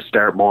we should just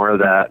start more of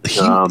that.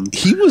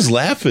 He was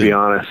laughing. To be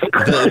honest,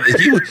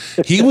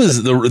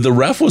 the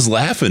ref was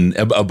laughing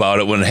about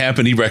it when it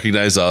happened. He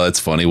recognized, oh, that's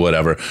funny,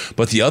 whatever.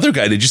 But the other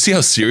guy, did you see how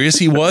serious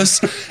he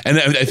was? And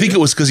I think it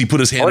was because he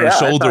put his hand on his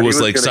shoulder,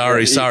 was like,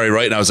 sorry,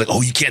 right? And I was like,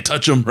 oh, you can't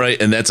touch him,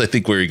 right? And that's, I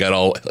think, where he got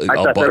all I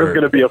thought there was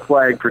going to be a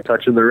flag for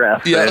touching the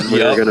ref. Yeah, and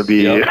we were going to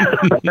be. I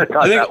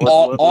think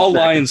all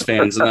Lions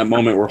fans in that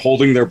moment were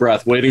holding their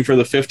breath, waiting for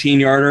the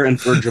 15-yarder and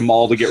for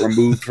Jamal to get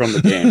removed from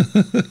the game,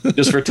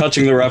 just for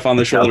touching the ref on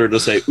the shoulder to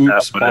say,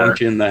 oops, bonk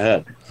you in the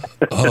head.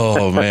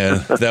 Oh,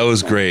 man, that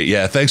was great.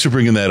 Yeah, thanks for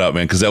bringing that up,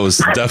 man, because that was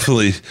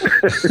definitely...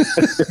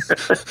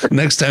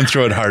 Next time,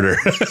 throw it harder.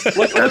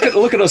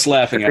 Look at us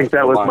laughing. I think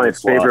that was my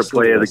favorite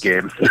play of the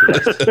game.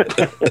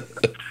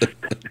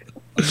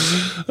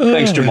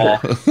 Thanks, Jamal.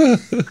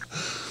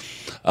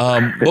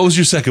 What was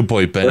your second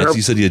point, Ben?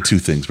 You said you had two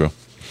things, bro.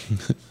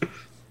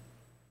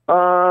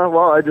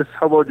 Well,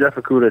 how about Jeff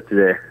Okudah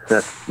today?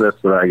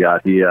 That's what I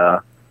got. He,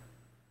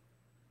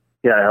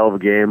 yeah, a hell of a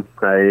game.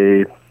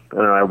 I don't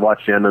know. I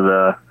watched the end of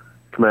the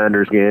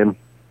Commanders game.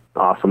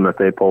 Awesome that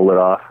they pulled it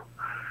off.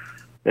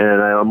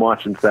 And I'm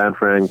watching San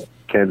Fran,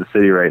 Kansas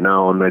City right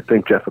now, and I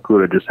think Jeff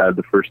Okudah just had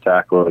the first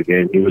tackle of the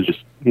game.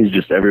 He's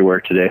just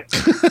everywhere today.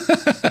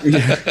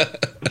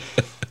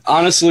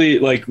 Honestly,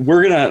 like on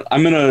my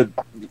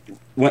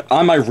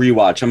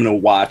rewatch, I'm gonna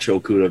watch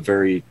Okudah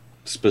very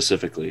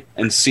specifically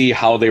and see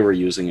how they were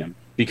using him,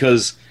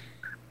 because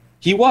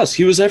he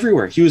was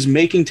everywhere. He was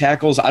making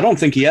tackles. I don't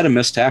think he had a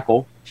missed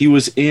tackle. He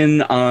was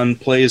in on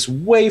plays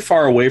way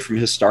far away from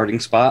his starting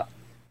spot.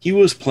 He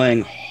was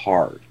playing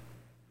hard.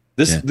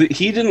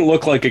 He didn't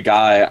look like a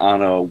guy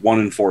on a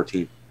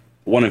 1-14,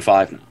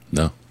 1-5 now.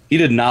 No, he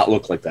did not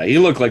look like that. He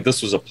looked like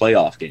this was a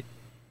playoff game.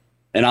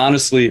 And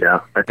honestly,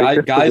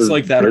 guys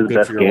like that are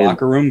good for your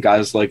locker room.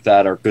 Guys like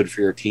that are good for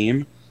your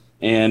team.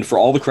 And for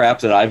all the crap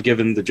that I've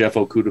given the Jeff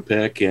Okudah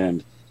pick,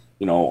 and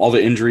all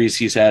the injuries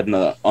he's had and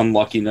the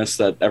unluckiness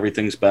that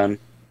everything's been,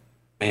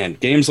 man,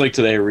 games like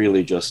today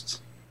really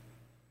just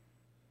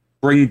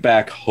bring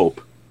back hope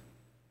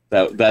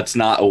that's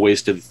not a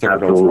wasted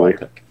third overall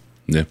pick.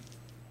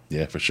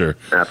 Yeah, for sure.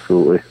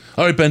 Absolutely.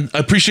 All right, Ben, I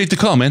appreciate the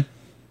call, man.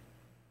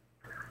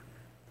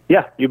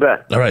 Yeah, you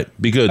bet. All right,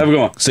 be good. Have a good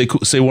one.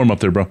 Stay warm up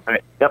there, bro. All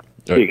right. Yep.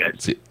 See you guys.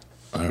 See.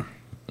 All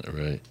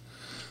right.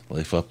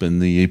 Life up in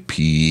the AP.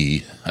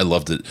 I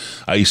loved it.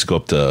 I used to go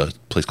up to a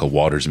place called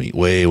Waters Meat,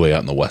 way out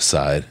on the west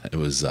side. It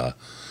was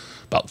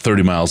about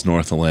 30 miles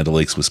north of Land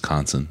O'Lakes,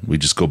 Wisconsin. We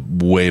just go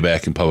way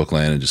back in public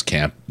land and just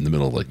camp in the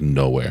middle of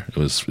nowhere. It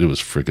was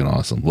freaking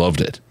awesome. Loved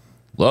it.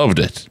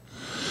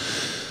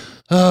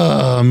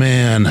 Oh,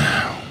 man.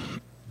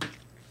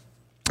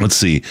 Let's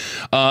see.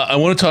 I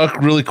want to talk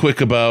really quick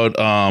about...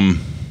 I'm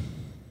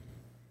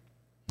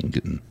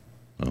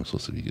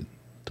supposed to be good.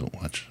 Don't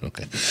watch.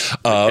 Okay.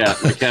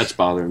 My cat's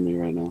bothering me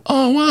right now.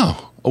 Oh,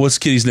 wow. What's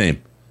the kitty's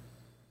name?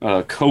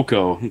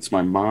 Coco. It's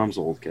my mom's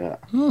old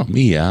cat. Oh,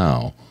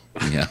 meow.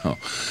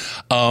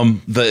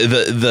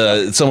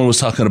 Someone was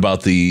talking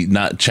about the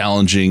not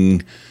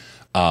challenging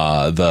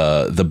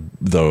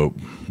the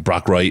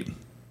Brock Wright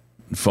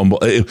fumble.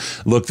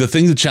 Look, the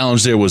thing to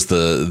challenge there was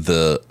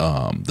the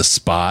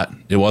spot.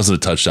 It wasn't a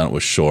touchdown; it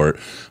was short,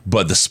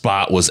 but the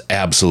spot was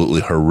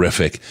absolutely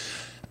horrific.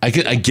 I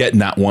get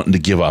not wanting to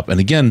give up, and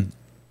again,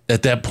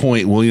 at that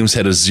point, Williams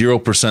had a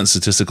 0%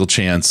 statistical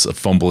chance of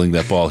fumbling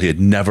that ball. He had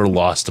never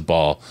lost a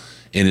ball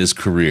in his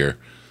career.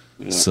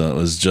 Yeah. So it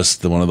was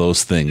just one of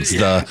those things.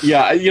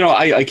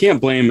 I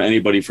can't blame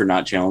anybody for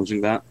not challenging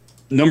that.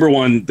 Number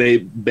one,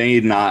 they may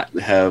not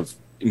have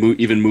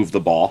even moved the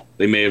ball.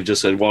 They may have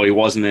just said, well, he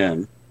wasn't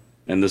in,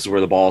 and this is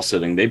where the ball's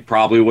sitting. They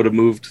probably would have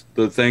moved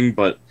the thing,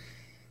 but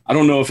I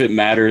don't know if it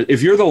matters.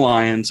 If you're the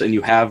Lions and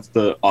you have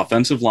the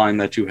offensive line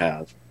that you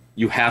have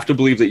to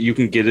believe that you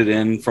can get it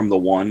in from the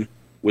one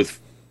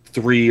with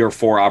 3 or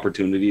 4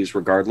 opportunities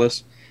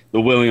regardless. The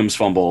Williams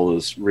fumble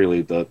is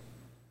really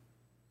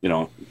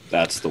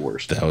that's the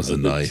worst. That was a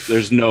knife.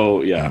 There's no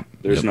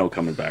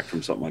coming back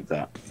from something like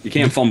that. You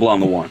can't fumble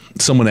on the one.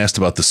 Someone asked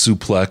about the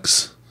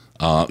suplex.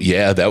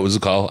 That was a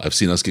call. I've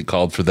seen us get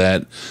called for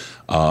that.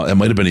 It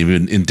might have been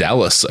even in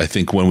Dallas, I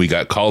think, when we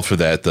got called for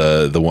that,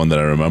 the one that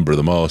I remember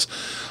the most.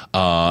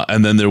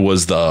 And then there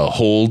was the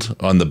hold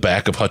on the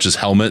back of Hutch's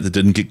helmet that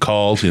didn't get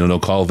called. No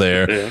call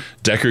there. Yeah.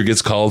 Decker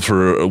gets called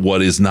for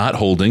what is not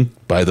holding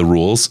by the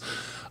rules.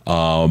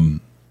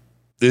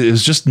 It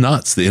was just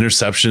nuts. The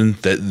interception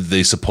that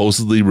they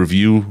supposedly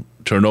review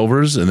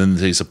turnovers, and then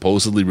they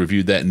supposedly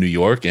reviewed that in New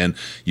York, and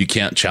you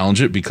can't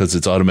challenge it because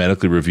it's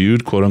automatically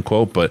reviewed, quote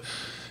unquote, but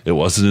it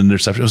wasn't an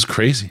interception. It was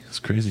crazy.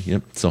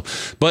 Yep. So,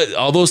 but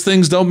all those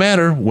things don't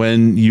matter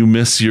when you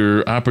miss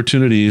your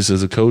opportunities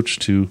as a coach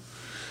to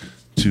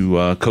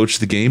coach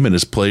the game and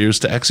as players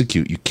to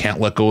execute. You can't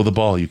let go of the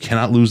ball. You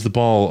cannot lose the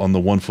ball on the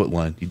 1 foot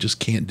line. You just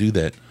can't do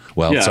that.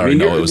 Well,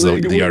 it was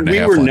the yard and a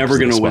half. We were never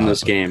going to win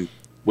this game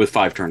with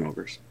 5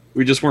 turnovers.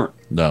 We just weren't.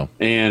 No.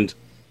 And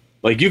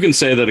Like, you can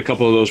say that a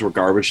couple of those were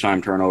garbage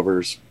time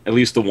turnovers. At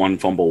least the one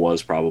fumble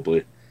was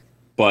probably.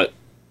 But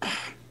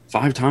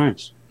 5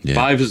 times. Yeah.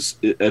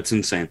 5 that's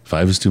insane.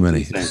 5 is too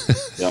many.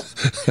 Yep.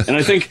 And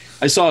I think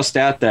I saw a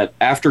stat that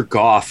after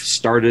Goff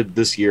started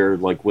this year,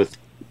 like, with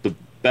the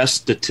best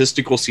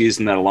statistical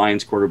season that a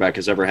Lions quarterback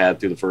has ever had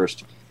through the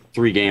first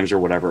 3 games or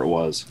whatever it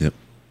was, Yep.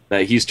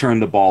 that he's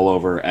turned the ball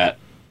over at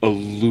a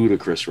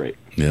ludicrous rate.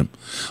 Yep.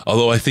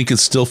 Although I think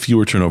it's still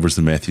fewer turnovers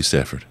than Matthew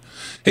Stafford.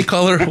 Hey,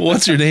 caller,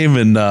 what's your name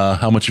and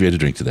how much have you had to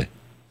drink today?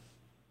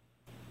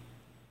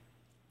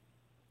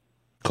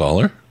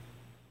 Caller?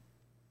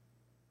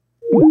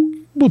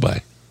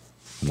 Bye-bye.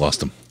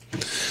 Lost him.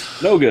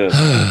 No good.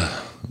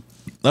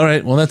 All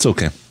right. Well, that's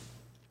okay.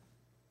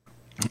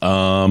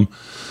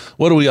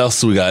 What do we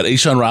else we got?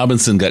 Ashawn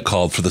Robinson got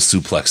called for the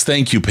suplex.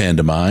 Thank you,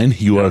 Panda Mine.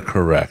 You are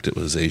correct. It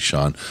was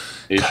Ashawn.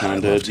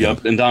 Ashawn did.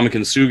 Yep. And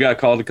Dominican Sue got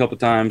called a couple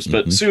times,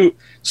 but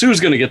Sue's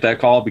going to get that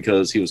call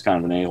because he was kind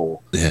of an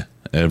a-hole. Yeah.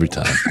 Every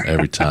time.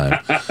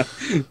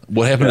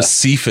 What happened to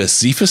Cephas?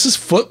 Cephas's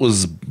foot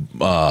was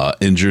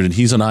injured, and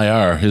he's on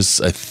IR.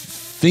 I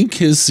think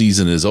his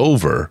season is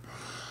over.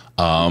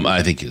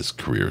 I think his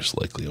career is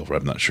likely over.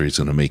 I'm not sure he's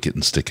going to make it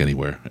and stick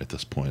anywhere at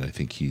this point. I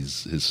think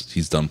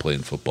he's done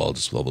playing football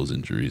just with all those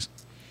injuries.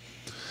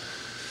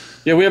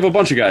 Yeah, we have a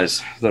bunch of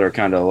guys that are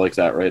kind of like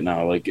that right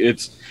now. Like,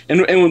 it's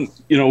and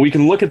we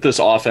can look at this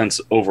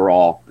offense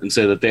overall and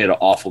say that they had an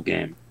awful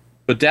game.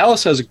 But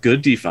Dallas has a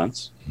good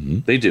defense. Mm-hmm.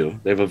 They do.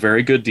 They have a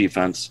very good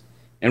defense.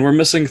 And we're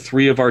missing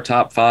 3 of our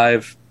top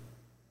 5,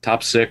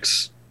 top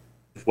 6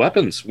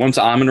 weapons. Once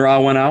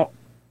Amon-Ra went out,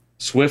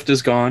 Swift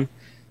is gone.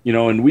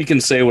 And we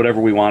can say whatever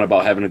we want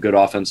about having a good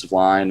offensive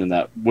line and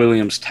that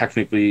Williams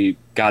technically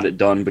got it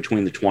done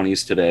between the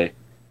 20s today.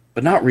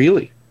 But not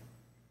really.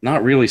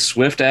 Not really.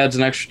 Swift adds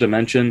an extra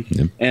dimension.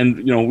 Yep.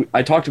 And,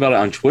 I talked about it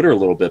on Twitter a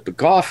little bit, but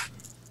Goff's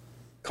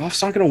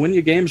not going to win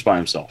you games by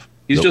himself.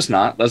 He's just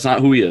not. That's not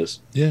who he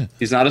is. Yeah,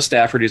 he's not a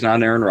Stafford. He's not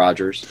an Aaron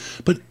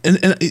Rodgers. But and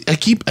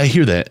I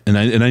hear that, and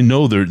I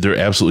know they're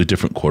absolutely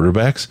different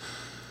quarterbacks.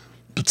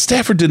 But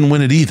Stafford didn't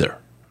win it either.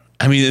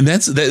 I mean, and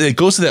it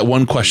goes to that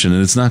one question,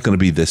 and it's not going to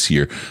be this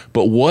year.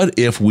 But what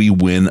if we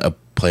win a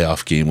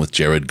playoff game with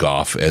Jared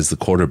Goff as the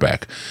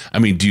quarterback? I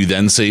mean, do you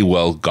then say,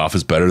 well, Goff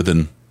is better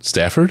than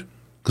Stafford?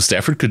 Because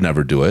Stafford could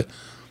never do it.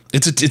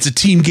 It's a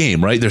team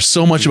game, right? There's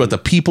so much about the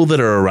people that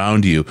are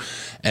around you,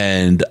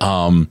 and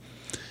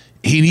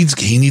He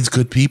needs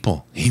good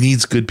people. He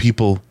needs good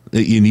people.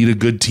 You need a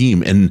good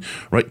team. And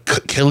right,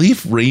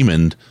 Khalif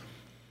Raymond,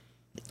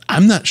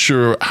 I'm not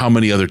sure how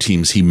many other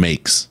teams he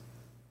makes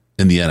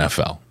in the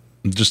NFL.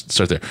 Just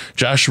start there.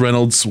 Josh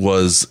Reynolds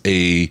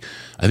I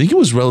think it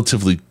was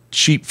relatively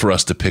cheap for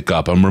us to pick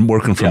up. I'm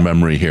working from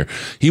memory here.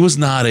 He was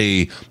not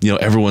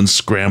everyone's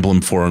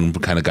scrambling for him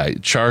kind of guy.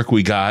 Chark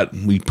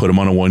we put him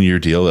on a 1-year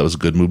deal. That was a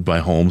good move by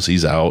Holmes.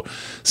 He's out.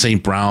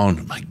 St.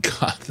 Brown, my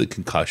God, the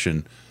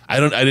concussion. I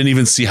didn't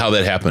even see how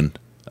that happened.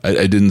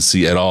 I didn't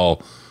see at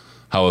all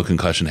how a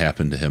concussion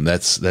happened to him.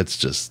 That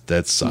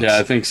sucks. Yeah,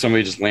 I think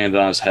somebody just landed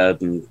on his head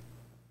and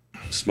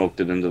smoked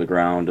it into the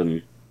ground,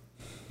 and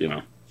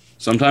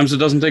sometimes it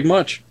doesn't take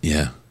much.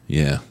 Yeah.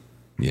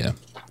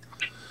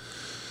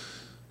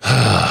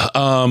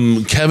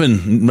 Kevin,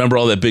 remember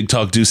all that big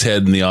talk Deuce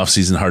had in the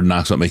offseason, Hard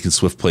Knocks, about making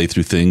Swift play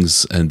through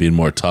things and being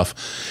more tough.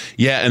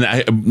 Yeah,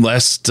 and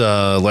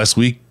last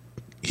week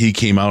he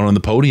came out on the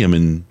podium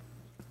and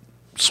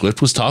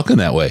Swift was talking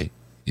that way.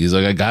 He's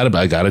like, I got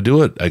to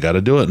do it,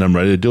 and I'm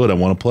ready to do it. I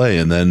want to play.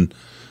 And then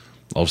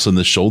all of a sudden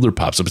the shoulder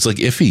pops up. It's like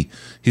iffy.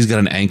 He's got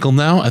an ankle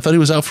now. I thought he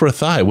was out for a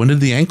thigh. When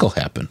did the ankle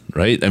happen?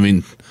 Right? I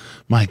mean,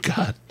 my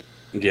God.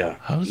 Yeah.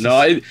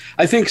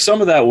 I think some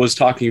of that was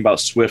talking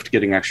about Swift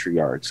getting extra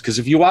yards. Because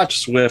if you watch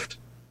Swift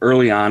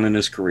early on in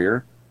his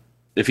career,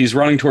 if he's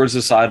running towards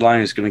the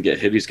sideline, he's going to get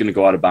hit. He's going to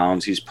go out of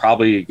bounds. He's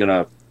probably going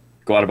to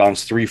go out of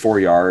bounds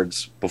 3-4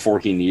 yards before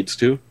he needs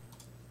to.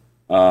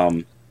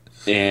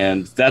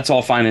 And that's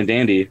all fine and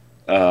dandy.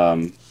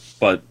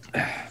 But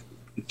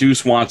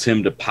Deuce wants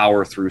him to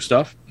power through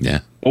stuff. Yeah.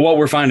 But what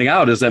we're finding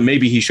out is that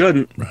maybe he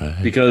shouldn't,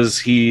 because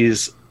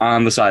he's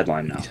on the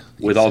sideline now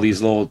with all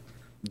these little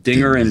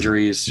dinger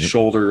injuries,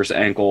 shoulders,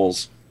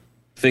 ankles,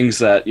 things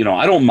that,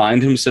 I don't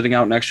mind him sitting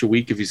out an extra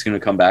week if he's going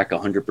to come back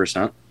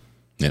 100%.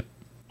 Yep.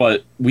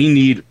 But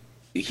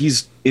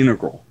he's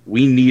integral.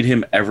 We need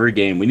him every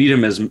game. We need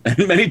him as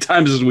many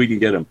times as we can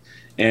get him.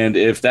 And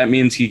if that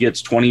means he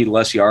gets 20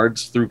 less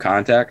yards through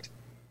contact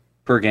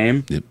per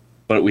game,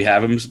 but we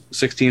have him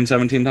 16,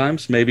 17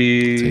 times,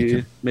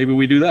 maybe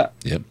we do that.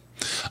 Yep.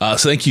 So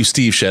thank you,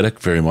 Steve Sheddick,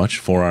 very much.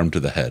 Forearm to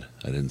the head.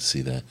 I didn't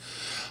see that.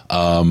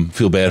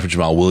 Feel bad for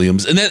Jamal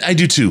Williams. And then I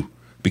do too,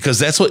 because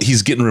that's what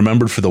he's getting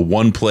remembered for, the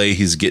one play.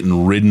 He's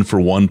getting ridden for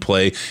one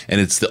play,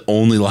 and it's the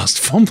only lost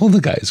fumble in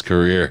the guy's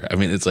career. I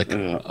mean, it's like,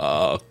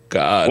 oh,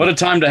 God. What a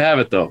time to have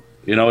it, though.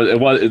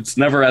 It's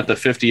never at the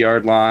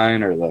 50-yard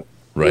line or the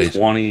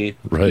 20.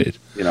 Right.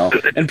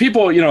 And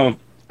people,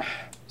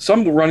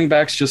 some running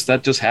backs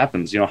that just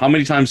happens. How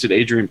many times did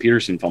Adrian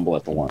Peterson fumble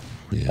at the one?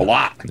 Yeah. A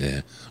lot.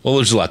 Yeah. Well,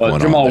 there's a lot going on.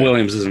 Jamal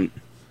Williams isn't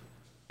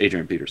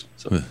Adrian Peterson.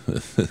 So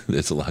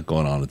there's a lot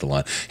going on at the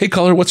line. Hey,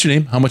 caller, what's your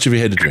name? How much have you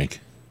had to drink?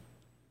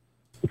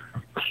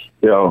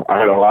 Yo, I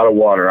had a lot of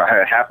water. I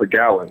had half a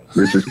gallon.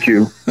 This is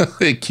Q.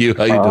 Hey, Q.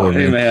 How you doing,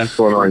 hey, man? What's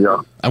going on,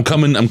 y'all? I'm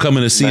coming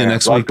to see you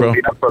next week, bro.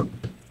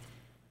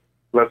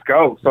 Let's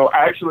go. So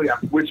actually, I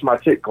switched my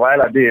ticket.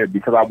 Glad I did,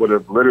 because I would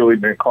have literally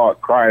been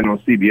caught crying on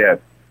CBS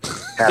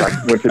had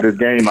I went to this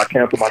game. I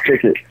canceled my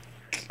ticket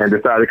and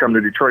decided to come to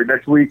Detroit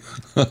next week.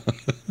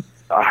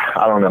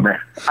 I don't know, man.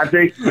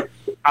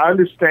 I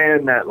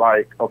understand that,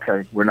 like,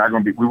 okay, we weren't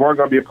going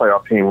to be a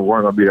playoff team. We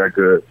weren't going to be that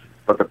good.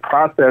 But the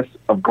process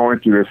of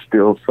going through this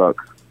still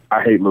sucks.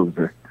 I hate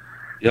losing.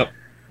 Yep.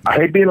 I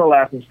hate being a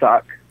laughing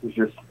stock.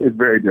 It's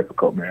very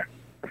difficult, man.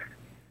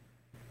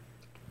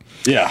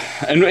 Yeah.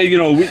 And,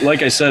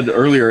 like I said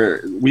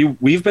earlier,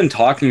 we've been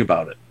talking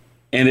about it.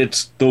 And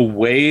it's the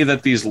way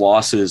that these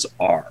losses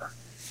are.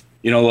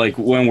 Like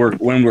when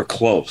we're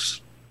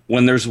close.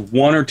 When there's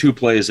one or two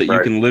plays that you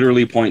can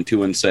literally point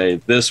to and say,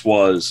 this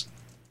was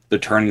the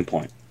turning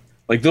point.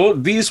 Like,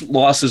 these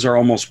losses are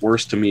almost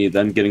worse to me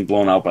than getting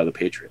blown out by the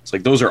Patriots.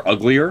 Like, those are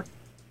uglier,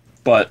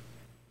 but,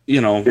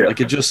 like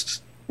it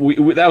just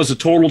that was a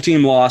total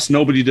team loss.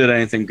 Nobody did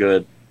anything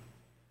good.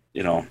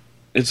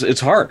 It's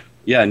hard.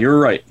 Yeah, and you're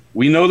right.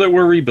 We know that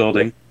we're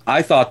rebuilding.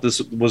 I thought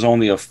this was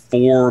only a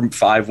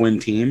 4-5 win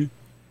team,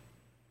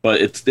 but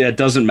it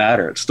doesn't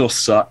matter. It still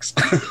sucks.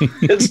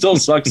 It still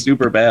sucks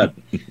super bad.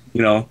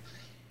 You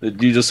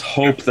just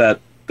hope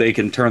that they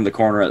can turn the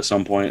corner at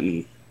some point,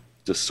 and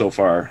just so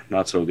far,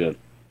 not so good.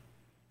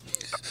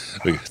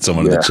 We got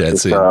someone in the chat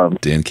saying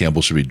Dan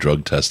Campbell should be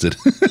drug tested.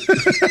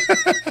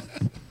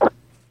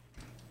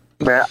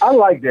 Man, I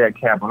like Dan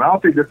Campbell. And I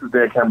don't think this is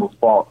Dan Campbell's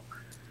fault.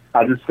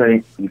 I just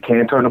think you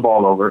can't turn the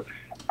ball over.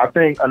 I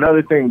think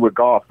another thing with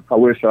Goff, I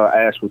wish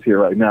Ash was here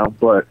right now,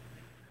 but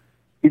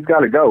he's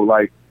got to go.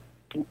 Like,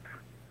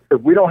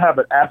 if we don't have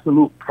an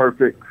absolute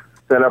perfect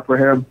setup for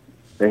him,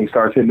 then he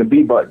starts hitting the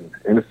B button.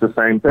 And it's the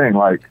same thing.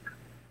 Like,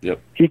 yep.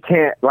 He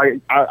can't,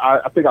 like,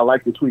 I think I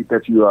liked the tweet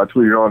that you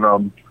tweeted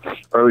on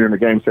earlier in the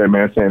game, saying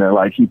that,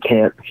 like, he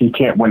can't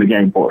win the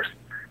game for us.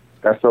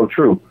 That's so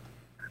true.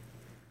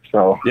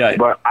 So, yeah,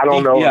 but I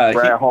don't know if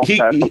Brad Holmes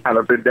has some kind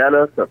of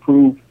vendetta to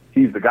prove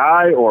he's the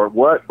guy or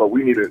what, but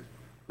we need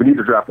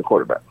to draft a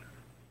quarterback.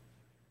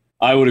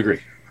 I would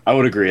agree.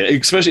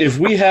 Especially if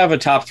we have a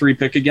top 3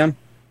 pick again.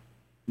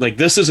 Like,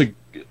 this is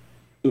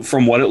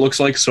from what it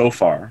looks like so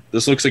far,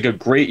 this looks like a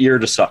great year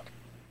to suck.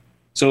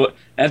 So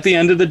at the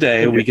end of the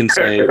day, we can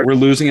say we're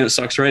losing and it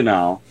sucks right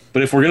now.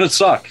 But if we're going to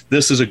suck,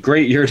 this is a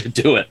great year to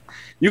do it.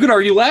 You could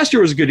argue last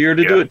year was a good year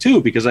to do it too,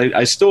 because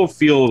I still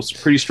feel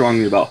pretty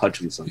strongly about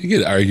Hutchinson. You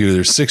could argue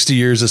there's 60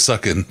 years of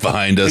sucking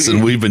behind us,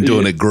 and we've been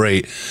doing it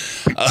great.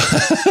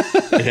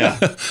 Yeah,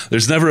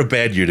 there's never a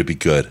bad year to be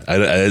good.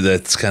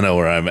 That's kind of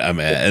where I'm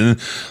at, and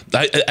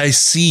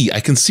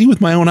I can see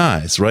with my own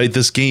eyes, right?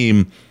 This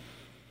game,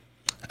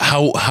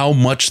 how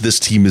much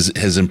this team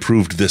has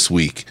improved this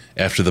week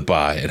after the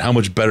bye, and how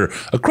much better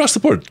across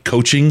the board.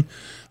 Coaching,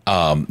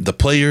 the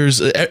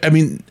players, I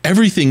mean,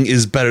 everything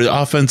is better.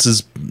 The offense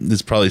is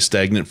probably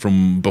stagnant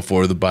from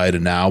before the bye to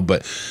now,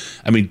 but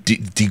I mean,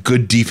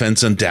 good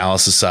defense on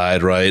Dallas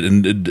aside, right?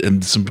 And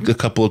a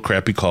couple of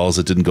crappy calls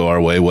that didn't go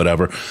our way,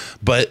 whatever.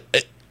 But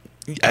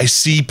I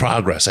see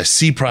progress. I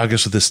see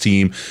progress with this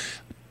team.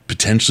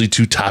 Potentially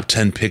 2 top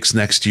 10 picks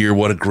next year.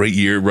 What a great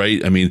year,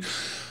 right? I mean,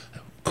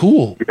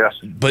 cool. Yes.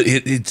 But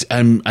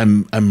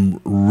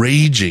I'm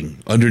raging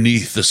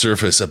underneath the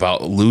surface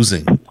about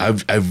losing.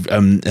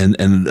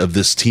 And of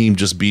this team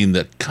just being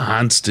the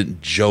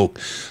constant joke.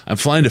 I'm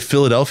flying to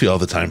Philadelphia all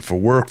the time for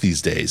work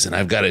these days, and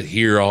I've got to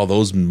hear all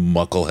those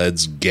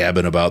muckleheads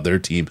gabbing about their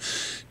team.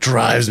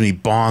 Drives me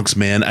bonks,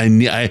 man.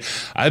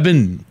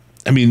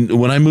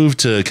 When I moved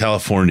to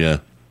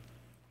California,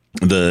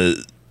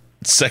 the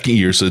second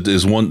year, so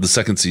there's the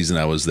second season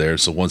I was there.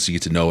 So once you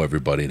get to know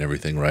everybody and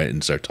everything, right,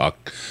 and start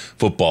talk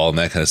football and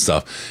that kind of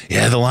stuff.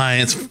 Yeah, the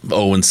Lions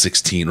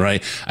 0-16,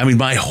 right? I mean,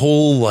 my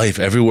whole life,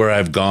 everywhere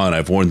I've gone,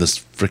 I've worn this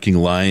freaking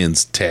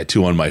Lions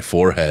tattoo on my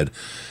forehead,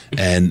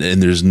 and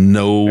there's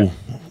no.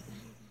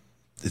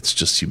 It's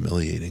just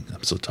humiliating.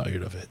 I'm so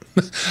tired of it.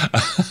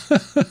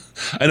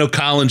 I know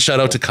Colin. Shout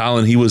out to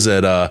Colin. He was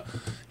at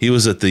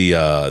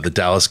the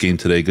Dallas game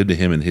today. Good to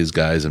him and his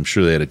guys. I'm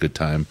sure they had a good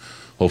time.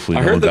 Hopefully,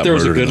 I heard that there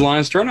was a good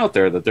Lions turnout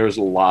there. That there was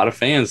a lot of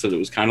fans. That it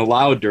was kind of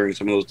loud during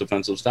some of those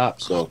defensive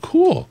stops. So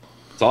cool.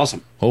 It's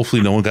awesome.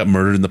 Hopefully, no one got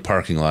murdered in the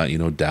parking lot. You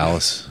know,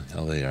 Dallas,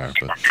 hell they are.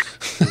 But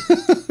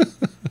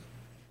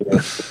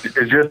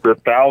it's just the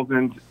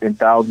thousands and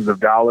thousands of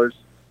dollars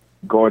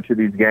going to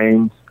these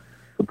games,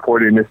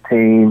 supporting this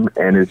team,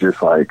 and it's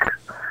just like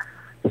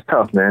it's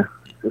tough, man.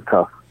 It's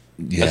tough.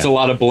 Yeah. That's a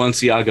lot of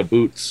Balenciaga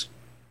boots.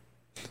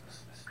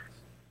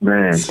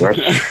 Man,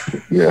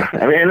 yeah.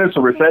 I mean, and it's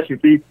a recession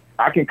fee.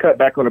 I can cut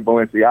back on the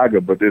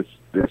Balenciaga, but this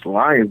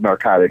Lions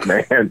narcotic,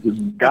 man,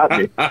 just got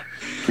me.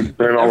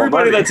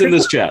 Everybody that's in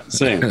this chat,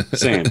 same.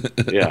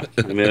 Yeah,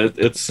 I mean, it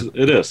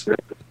is.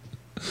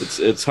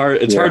 It's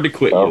hard. It's hard to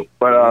quit you.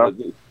 But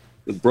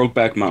the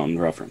Brokeback Mountain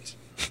reference.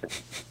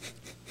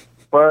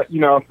 But,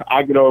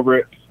 I get over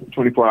it.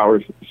 24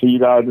 hours. See you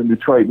guys in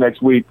Detroit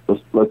next week.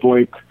 Let's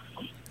link.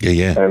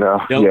 Yeah. And,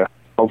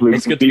 hopefully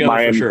Let's we get can beat together for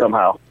Miami sure.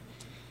 somehow.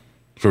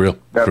 For real.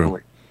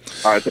 Definitely.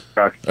 All right, thanks,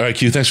 guys. All right,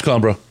 Q. Thanks for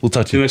calling, bro. We'll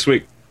talk to See you you next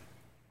week.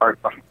 All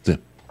right, bye. Yeah.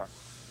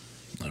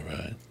 All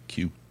right,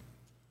 Q.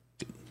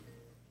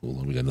 Hold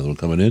on, we got another one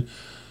coming in.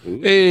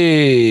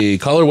 Hey,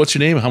 caller, what's your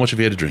name? How much have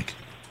you had to drink?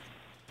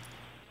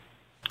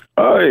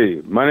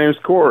 Hey, my name's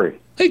Corey.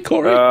 Hey,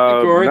 Corey.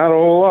 Not a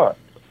whole lot.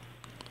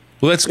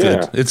 Well, that's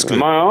good. Yeah. It's good.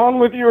 Am I on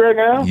with you right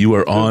now? You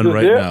are on This is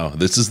right it? now.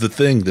 This is the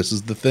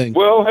thing.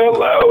 Well,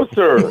 hello,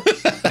 sir.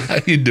 How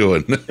you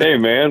doing? Hey,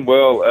 man.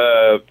 Well,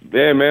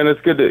 man,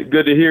 it's good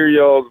to hear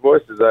y'all's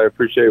voices. I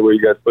appreciate what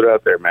you guys put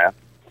out there, man.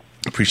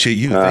 Appreciate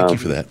you. Thank you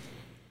for that.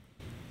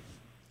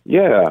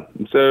 Yeah.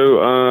 So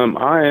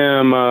I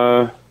am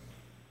a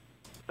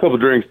couple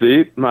drinks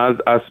deep,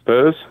 I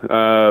suppose.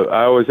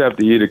 I always have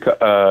to eat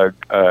a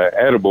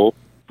edible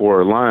for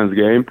a Lions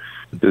game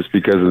just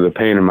because of the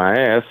pain in my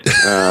ass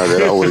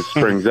that always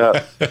springs up.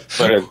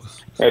 But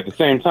at the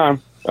same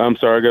time, I'm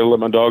sorry, I got to let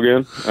my dog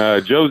in.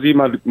 Josie,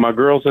 my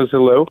girl, says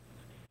hello.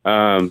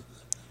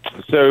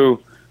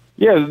 So,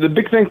 yeah, the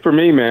big thing for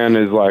me, man,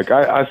 is like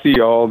I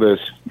see all this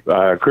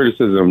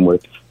criticism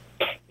with,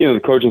 the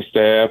coaching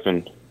staff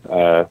and,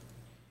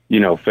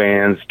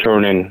 fans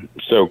turning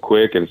so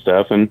quick and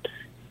stuff. And,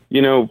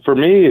 for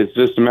me, it's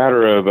just a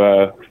matter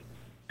of,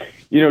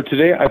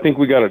 today I think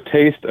we got a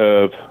taste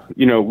of,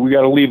 we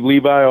got to leave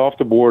Levi off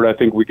the board. I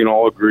think we can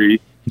all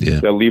agree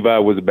that Levi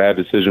was a bad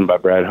decision by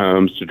Brad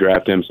Holmes to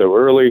draft him so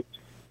early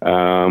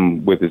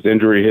with his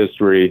injury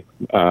history.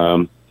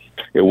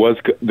 It was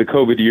the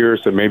COVID year,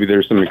 so maybe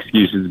there's some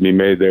excuses to be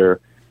made there.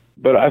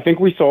 But I think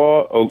we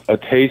saw a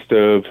taste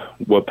of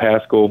what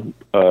Pascal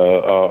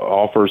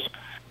offers,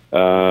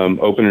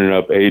 opening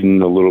up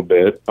Aiden a little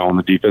bit on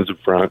the defensive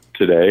front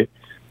today.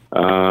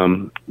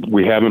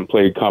 We haven't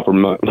played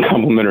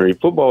complementary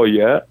football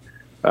yet,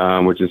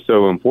 which is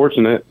so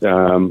unfortunate.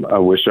 I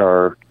wish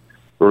our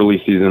early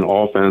season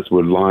offense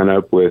would line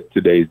up with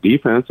today's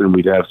defense and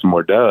we'd have some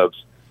more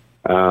dubs.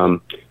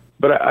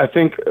 But I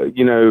think,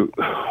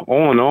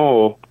 all in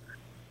all,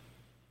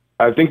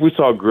 I think we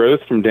saw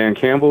growth from Dan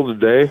Campbell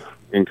today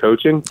in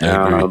coaching.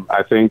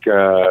 I think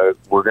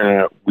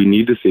we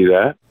need to see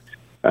that.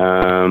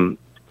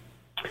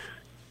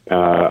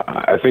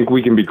 I think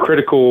we can be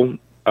critical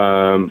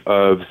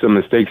of some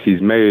mistakes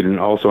he's made and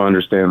also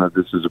understand that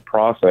this is a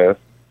process.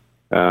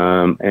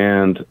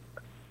 And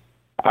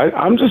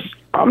I'm just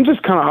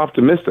kind of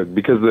optimistic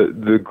because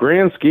the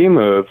grand scheme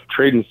of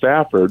trading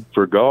Stafford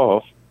for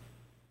Goff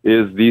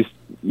is these,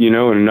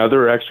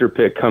 another extra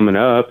pick coming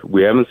up.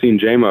 We haven't seen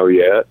J-Mo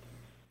yet.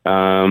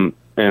 And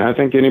I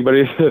think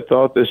anybody that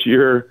thought this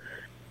year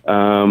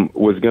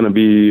was going to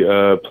be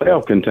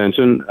playoff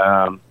contention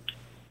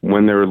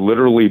when they're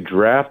literally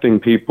drafting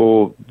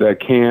people that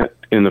can't,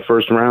 in the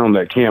first round,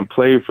 that can't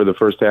play for the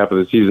first half of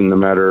the season, no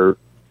matter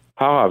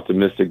how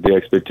optimistic the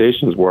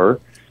expectations were.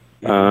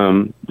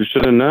 We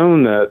should have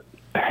known that,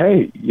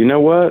 hey, you know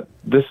what?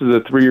 This is a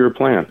 3-year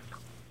plan,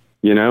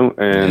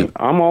 and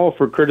I'm all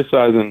for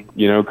criticizing,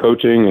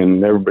 coaching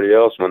and everybody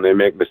else when they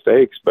make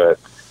mistakes. But,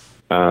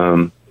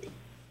 and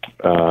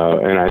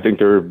I think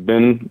there have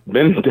been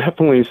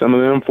definitely some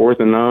of them, 4th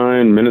and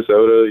 9,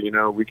 Minnesota,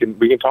 we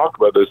can talk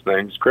about those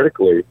things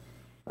critically.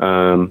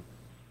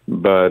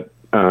 But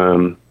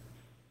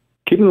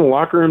keeping the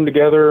locker room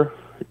together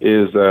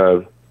is,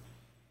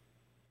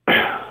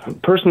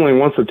 personally,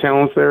 once the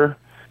talent's there,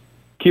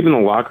 keeping the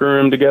locker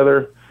room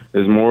together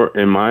is more,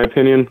 in my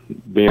opinion,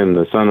 being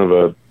the son of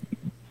a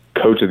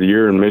coach of the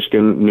year in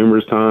Michigan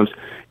numerous times,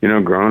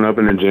 growing up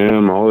in the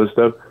gym, all this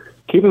stuff,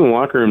 keeping the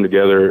locker room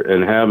together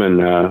and having,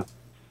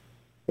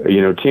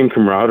 team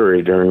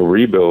camaraderie during a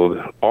rebuild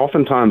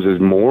oftentimes is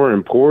more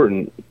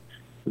important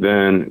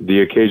than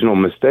the occasional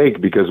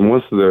mistake, because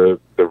once the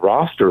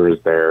roster is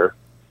there,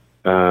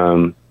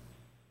 the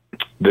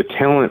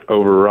talent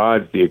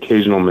overrides the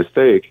occasional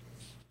mistake.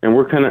 And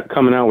we're kind of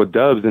coming out with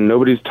dubs and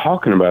nobody's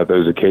talking about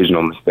those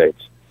occasional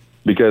mistakes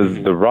because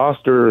the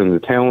roster and the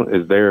talent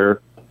is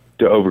there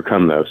to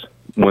overcome those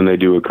when they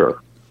do occur.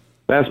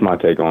 That's my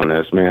take on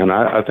this, man.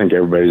 I think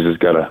everybody's just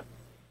got to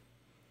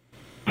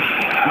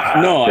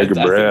take a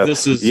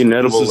breath, eat an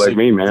edible like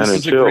me, man,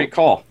 and chill. A great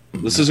call.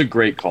 This is a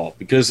great call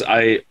because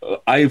I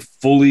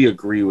fully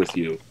agree with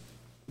you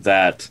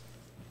that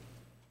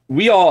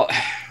we all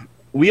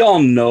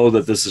know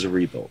that this is a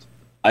rebuild.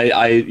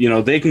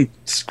 They can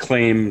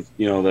claim,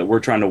 that we're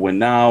trying to win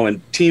now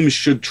and teams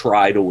should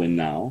try to win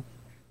now,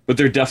 but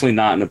they're definitely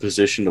not in a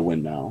position to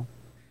win now.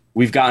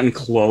 We've gotten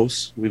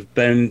close. We've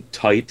been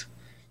tight.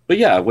 But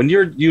yeah, when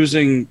you're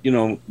using,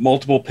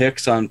 multiple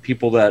picks on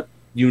people that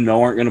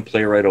aren't going to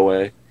play right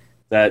away,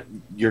 that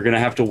you're going to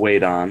have to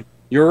wait on,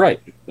 you're right.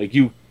 Like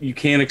you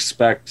can't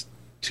expect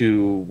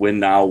to win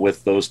now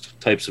with those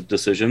types of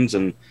decisions.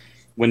 And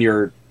when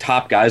your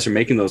top guys are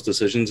making those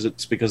decisions,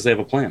 it's because they have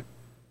a plan.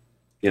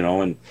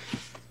 And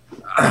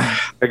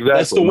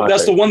exactly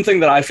that's the one thing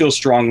that I feel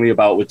strongly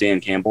about with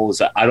Dan Campbell is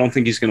that I don't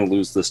think he's going to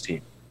lose this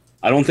team.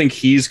 I don't think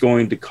he's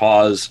going to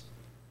cause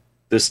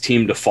this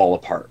team to fall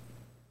apart.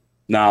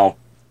 Now,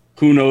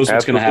 who knows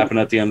what's going to happen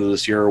at the end of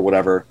this year or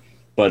whatever,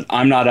 but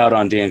I'm not out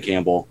on Dan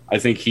Campbell. I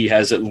think he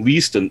has at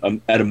least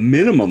at a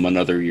minimum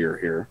another year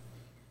here.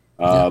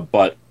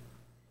 But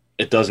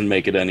it doesn't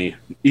make it any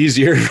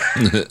easier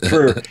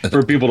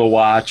for people to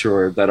watch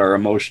or that are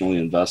emotionally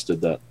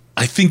invested. That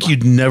I think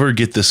you'd never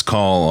get this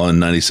call on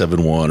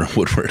 97.1 or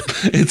Woodward.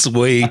 It's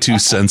way too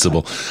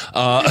sensible.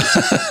 And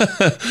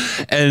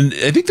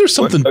I think there's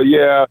something. Those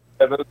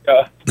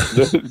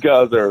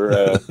guys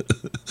are.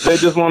 They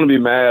just want to be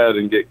mad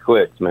and get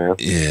clicks, man.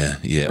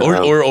 Yeah.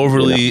 Or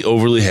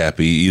overly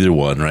happy. Either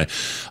one, right?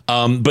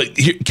 But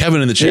here,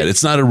 Kevin in the chat,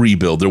 it's not a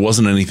rebuild. There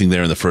wasn't anything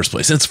there in the first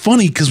place. And it's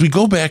funny because we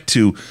go back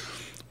to.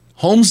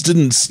 Holmes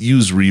didn't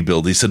use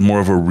rebuild. He said more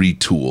of a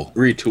retool.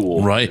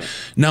 Right? Yeah.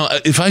 Now,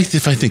 if I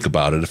think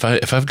about it,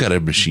 if I've got a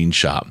machine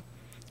shop,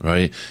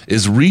 right?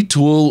 Is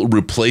retool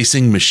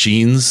replacing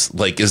machines?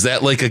 Like, is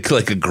that like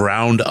a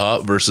ground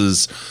up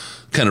versus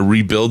kind of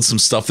rebuild some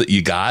stuff that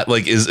you got?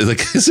 Like, is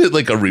it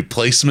like a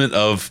replacement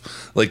of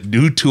like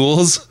new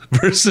tools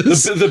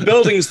versus the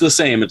building's the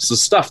same? It's the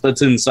stuff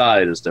that's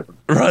inside is different.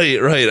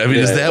 Right. I mean,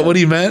 is that what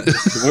he meant?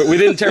 We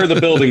didn't tear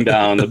the building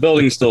down. The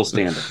building's still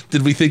standing.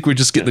 Did we think we're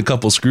just getting a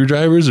couple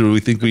screwdrivers, or do we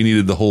think we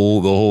needed the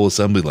whole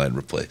assembly line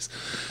replaced?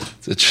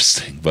 It's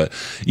interesting, but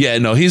yeah,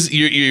 no,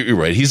 you're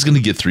right. He's going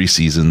to get 3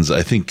 seasons.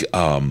 I think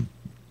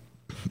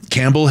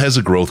Campbell has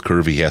a growth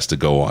curve he has to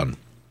go on.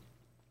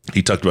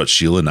 He talked about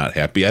Sheila not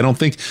happy. I don't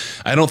think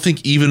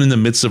even in the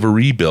midst of a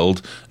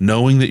rebuild,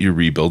 knowing that you're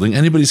rebuilding,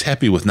 anybody's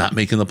happy with not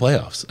making the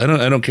playoffs.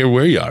 I don't care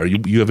where you are.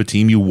 You have a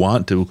team you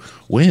want to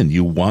win.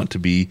 You want to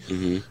be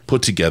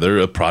put together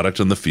a product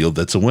on the field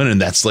that's a win. And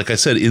that's, like I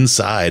said,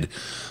 inside,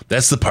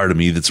 that's the part of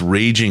me that's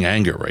raging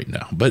anger right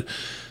now. But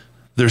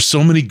there's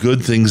so many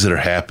good things that are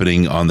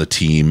happening on the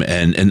team.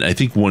 And I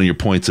think one of your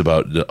points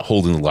about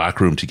holding the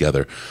locker room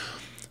together,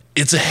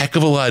 it's a heck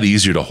of a lot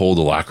easier to hold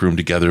a locker room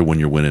together when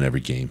you're winning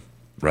every game.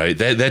 Right,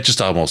 that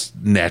just almost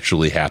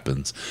naturally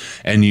happens,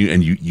 and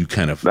you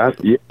kind of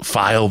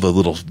file the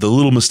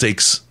little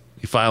mistakes.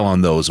 You file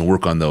on those and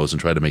work on those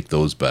and try to make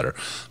those better.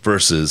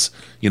 Versus,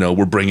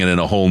 we're bringing in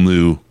a whole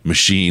new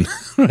machine,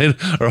 right,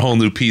 or a whole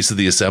new piece of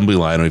the assembly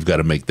line, and we've got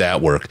to make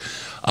that work.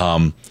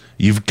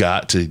 You've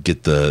got to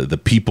get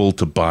the people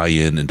to buy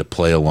in and to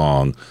play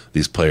along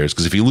these players,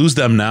 because if you lose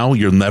them now,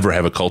 you'll never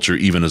have a culture,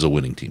 even as a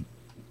winning team.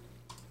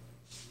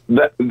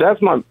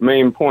 That's my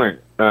main point.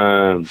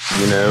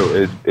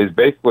 Is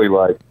basically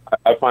like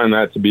I find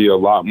that to be a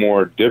lot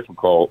more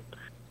difficult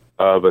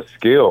of a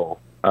skill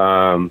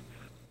and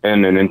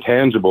an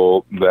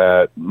intangible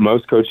that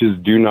most coaches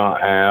do not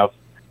have.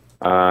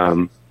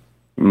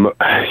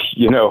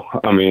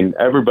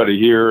 Everybody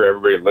here,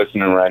 everybody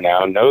listening right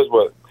now knows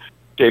what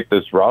shape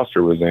this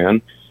roster was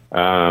in.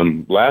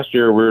 Last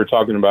year we were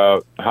talking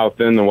about how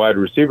thin the wide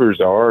receivers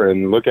are,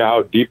 and look at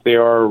how deep they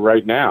are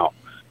right now.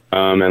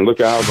 And look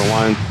at how the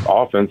Lions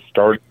offense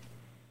started.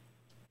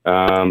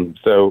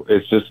 So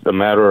it's just a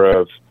matter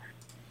of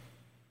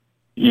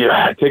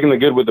taking the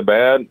good with the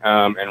bad,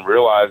 and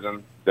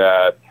realizing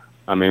that,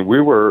 we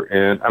were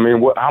in,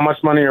 how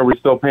much money are we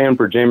still paying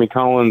for Jamie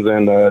Collins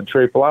and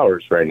Trey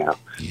Flowers right now?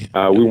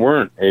 We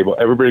weren't able.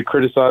 Everybody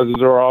criticizes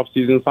our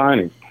offseason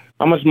signings.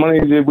 How much money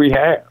did we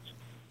have?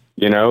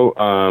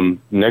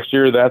 Next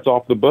year that's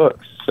off the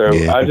books. So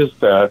I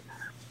just, the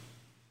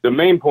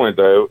main point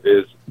though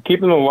is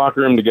keeping the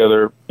locker room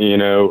together,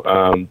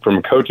 from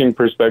a coaching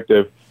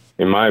perspective.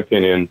 In my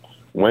opinion,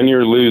 when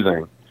you're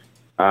losing,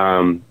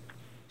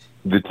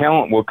 the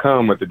talent will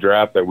come with the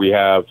draft that we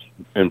have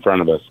in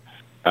front of us.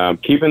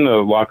 Keeping the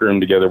locker room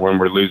together when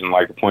we're losing,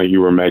 like the point you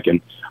were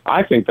making,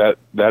 I think that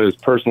is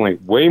personally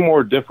way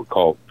more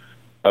difficult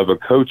of a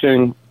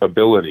coaching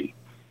ability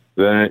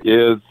than it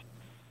is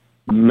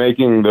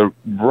making the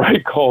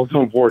right calls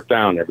on fourth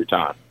down every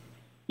time.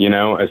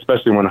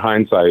 Especially when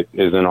hindsight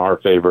is in our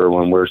favor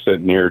when we're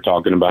sitting here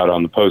talking about it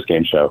on the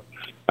postgame show.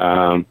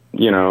 I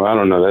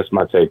don't know. That's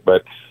my take,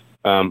 but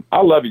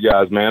I love you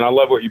guys, man. I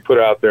love what you put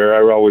out there.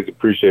 I always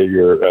appreciate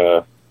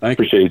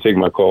appreciate you taking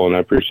my call, and I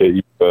appreciate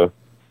you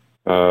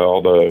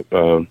all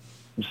the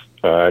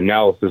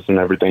analysis and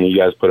everything you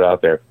guys put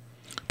out there.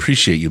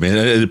 Appreciate you, man.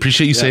 I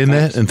appreciate you saying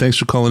that, and thanks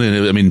for calling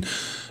in.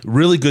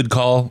 Really good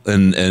call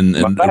and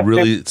a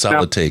really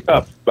solid take.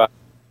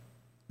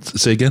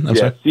 Say again? I'm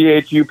sorry?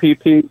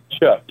 CHUPP,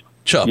 Chup.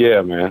 Chup.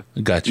 Yeah, man.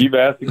 Got you. You've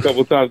asked a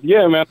couple times.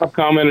 Yeah, man. I've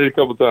commented a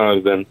couple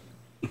times, and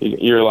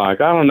you're like,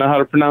 I don't know how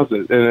to pronounce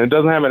it. And it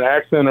doesn't have an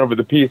accent over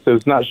the P, so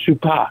it's not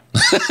Chupa.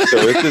 So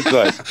it's just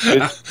like,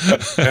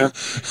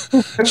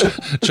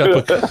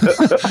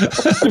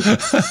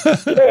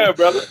 yeah,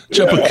 brother.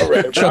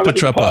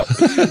 Chupa.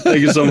 Thank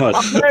you so much.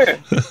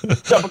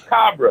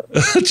 Chupacabra.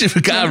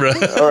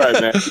 Chupacabra. All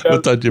right, man.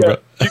 We'll talk to you, bro.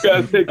 You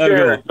guys take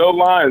care. Go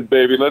Lions,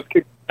 baby. Let's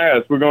kick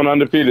ass. We're going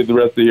undefeated the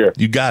rest of the year.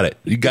 You got it.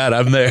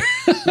 I'm there.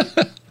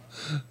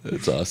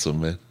 That's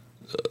awesome, man.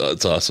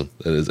 That's awesome.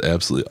 That is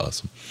absolutely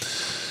awesome.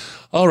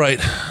 All right.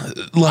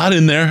 A lot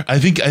in there. I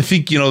think,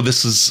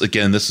 this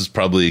is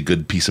probably a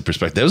good piece of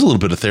perspective. That was a little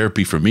bit of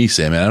therapy for me,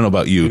 Sam. I don't know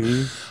about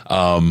you.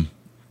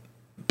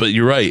 but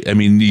you're right. I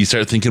mean, you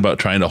start thinking about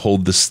trying to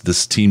hold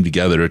this team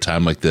together at a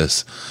time like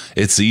this.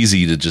 It's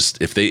easy to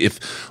just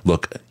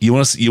look. You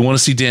want to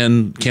see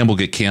Dan Campbell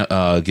get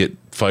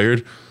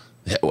fired.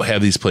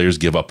 Have these players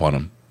give up on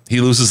him.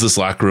 He loses this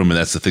locker room, and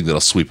that's the thing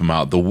that'll sweep him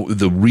out.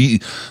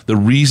 The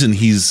reason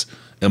he's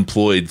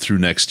employed through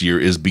next year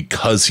is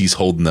because he's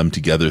holding them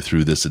together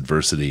through this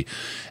adversity,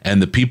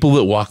 and the people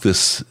that walk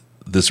this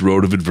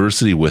road of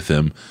adversity with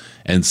him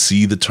and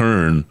see the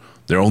turn,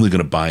 they're only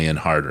going to buy in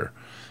harder.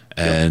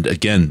 And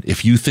again,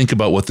 if you think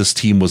about what this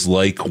team was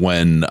like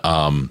when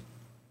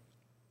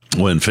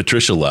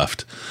Patricia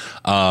left,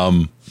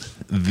 nobody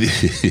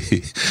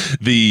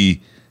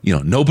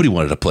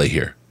wanted to play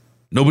here.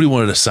 Nobody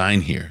wanted to sign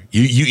here.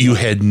 You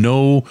had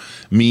no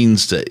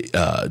means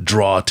to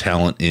draw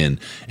talent in,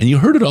 and you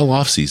heard it all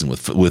offseason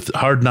with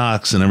Hard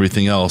Knocks and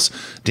everything else.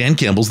 Dan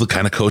Campbell's the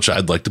kind of coach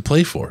I'd like to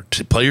play for.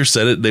 Players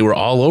said it; they were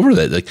all over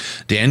that. Like,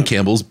 Dan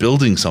Campbell's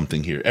building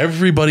something here.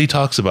 Everybody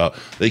talks about.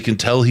 They can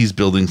tell he's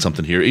building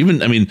something here.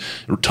 Even, I mean,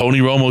 Tony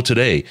Romo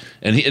today,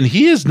 and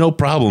he has no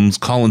problems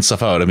calling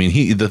stuff out. I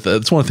mean,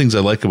 that's one of the things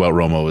I like about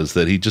Romo is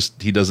that he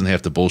doesn't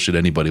have to bullshit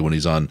anybody when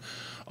he's on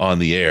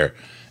the air.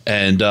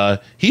 And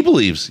he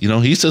believes,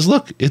 he says,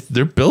 look,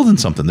 they're building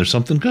something. There's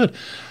something good.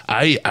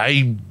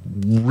 I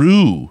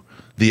rue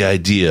the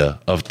idea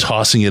of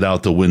tossing it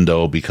out the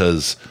window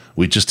because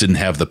we just didn't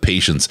have the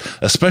patience.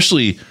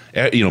 Especially,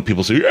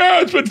 people say, yeah,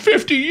 it's been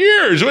 50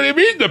 years. What do you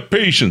mean the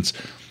patience?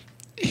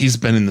 He's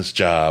been in this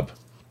job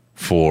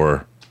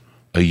for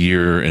a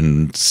year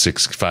and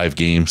 6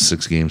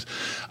 games.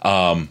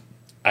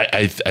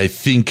 I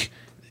think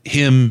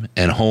him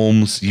and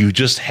Holmes, you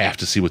just have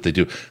to see what they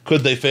do.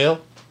 Could they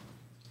fail?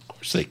 Of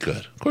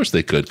course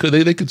they could.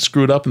 They could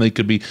screw it up, and they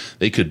could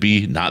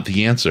be not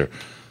the answer.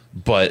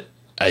 But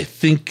I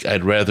think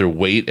I'd rather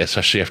wait,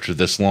 especially after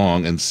this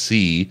long, and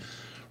see,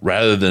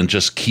 rather than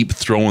just keep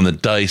throwing the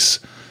dice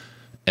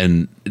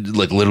and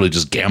like literally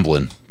just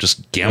gambling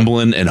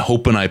and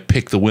hoping I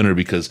pick the winner.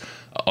 Because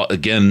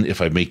again, if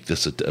I make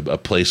this a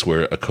place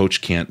where a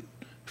coach can't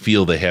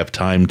feel they have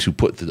time to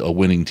put a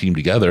winning team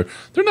together,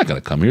 they're not going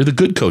to come here. The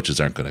good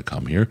coaches aren't going to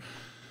come here.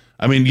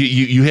 I mean,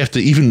 you have to,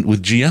 even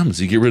with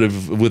GMs, you get rid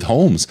of, with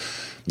Holmes,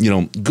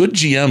 good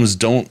GMs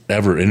don't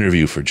ever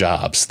interview for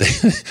jobs.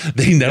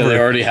 They never. They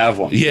already have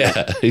one.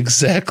 Yeah,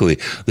 exactly.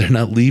 They're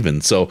not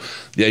leaving. So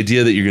the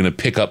idea that you're going to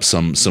pick up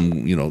some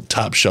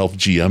top shelf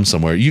GM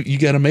somewhere, you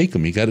got to make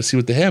them. You got to see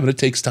what they have, and it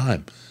takes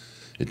time.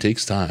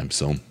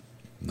 So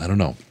I don't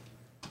know.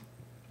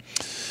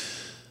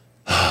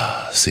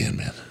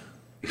 Sandman.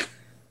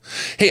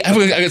 Hey, I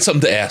got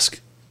something to ask.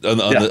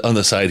 On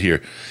the side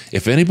here,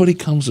 if anybody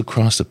comes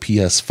across a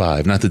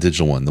PS5, not the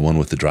digital one, the one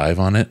with the drive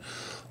on it,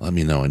 let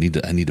me know. I need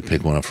to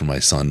pick one up for my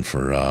son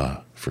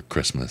for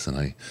Christmas,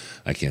 and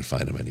I can't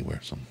find them anywhere.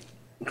 So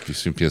if you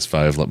see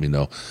PS5, let me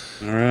know.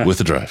 All right. With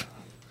the drive.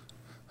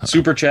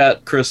 Super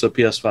chat, Chris, a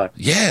PS5.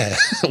 Yeah.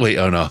 Wait.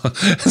 Oh no,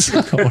 that's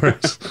not how it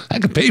works. I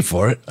can pay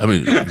for it. I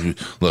mean,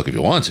 look, if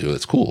you want to,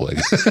 it's cool.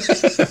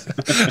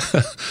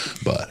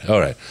 But all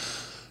right.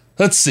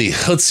 Let's see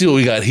what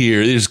we got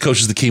here. There's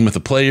coaches that came with the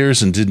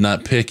players and did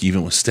not pick,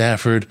 even with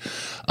Stafford.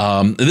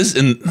 This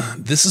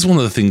is one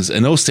of the things. I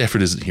know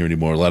Stafford isn't here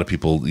anymore. A lot of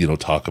people,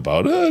 talk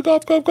about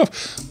Goff,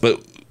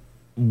 but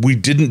we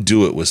didn't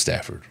do it with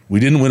Stafford. We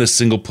didn't win a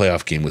single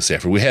playoff game with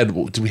Stafford.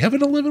 Did we have an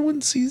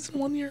 11-win season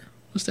one year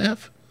with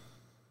Staff?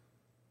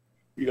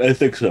 I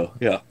think so.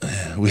 Yeah.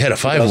 We had a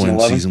 5-win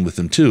season with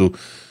him too.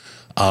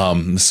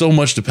 So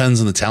much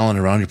depends on the talent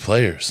around your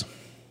players.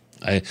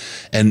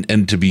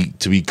 And to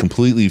be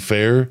completely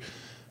fair,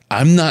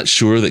 I'm not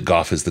sure that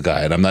Goff is the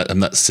guy, and I'm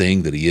not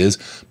saying that he is,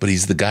 but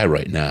he's the guy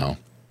right now.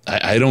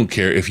 I don't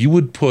care if you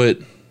would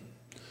put.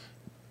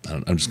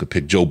 I'm just gonna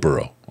pick Joe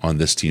Burrow on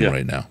this team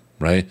right now,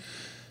 right?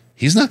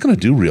 He's not gonna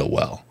do real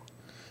well,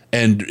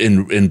 and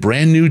in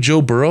brand new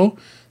Joe Burrow,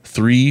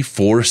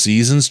 3-4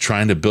 seasons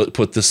trying to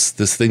put this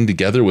thing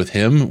together with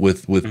him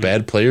with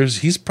bad players,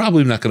 he's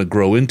probably not going to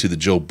grow into the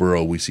Joe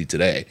Burrow we see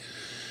today.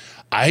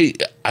 I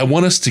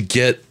want us to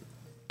get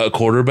a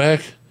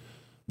quarterback,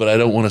 but I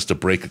don't want us to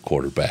break a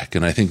quarterback.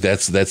 And I think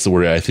that's the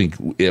where I think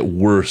at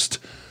worst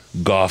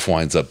Goff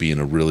winds up being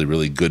a really,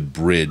 really good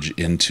bridge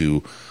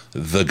into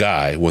the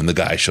guy when the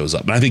guy shows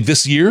up. And I think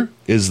this year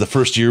is the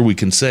first year we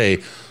can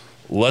say,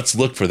 let's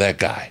look for that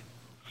guy.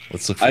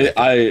 Let's look for that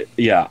guy.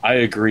 I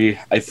agree.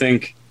 I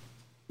think,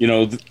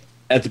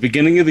 at the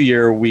beginning of the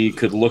year, we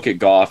could look at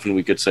Goff and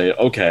we could say,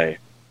 okay,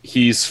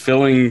 he's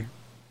filling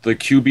the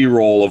QB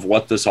role of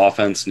what this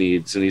offense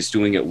needs, and he's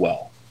doing it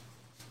well.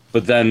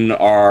 But then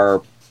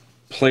our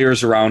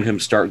players around him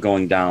start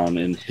going down,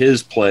 and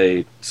his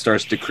play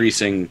starts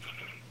decreasing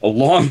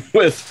along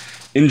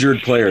with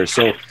injured players.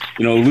 So,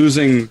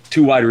 losing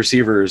 2 wide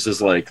receivers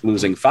is like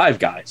losing 5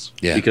 guys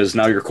because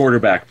now your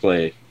quarterback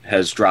play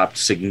has dropped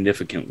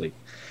significantly.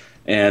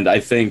 And I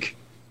think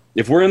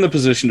if we're in the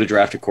position to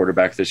draft a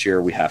quarterback this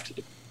year, we have to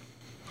do.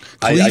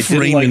 I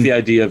didn't like the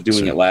idea of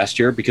doing it last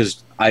year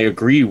because I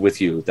agree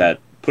with you that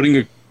putting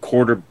a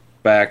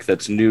quarterback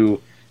that's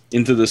new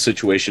into the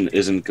situation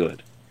isn't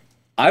good.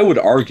 I would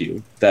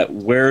argue that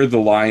where the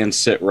Lions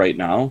sit right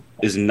now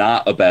is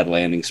not a bad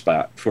landing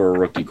spot for a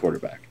rookie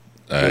quarterback.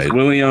 With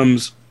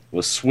Williams,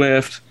 with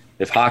Swift,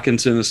 if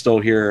Hawkinson is still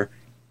here,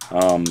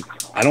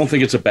 I don't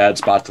think it's a bad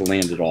spot to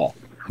land at all.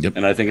 Yep.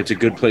 And I think it's a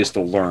good place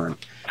to learn.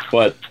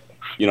 But,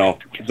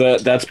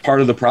 that's part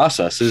of the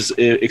process, is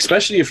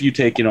especially if you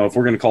take, if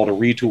we're going to call it a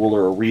retool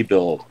or a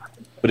rebuild.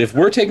 But if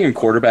we're taking a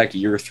quarterback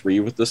year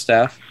 3 with the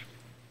staff,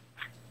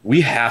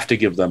 we have to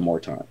give them more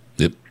time.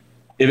 Yep.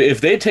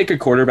 If they take a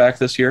quarterback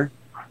this year,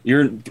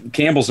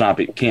 Campbell's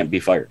can't be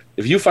fired.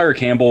 If you fire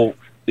Campbell,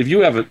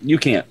 you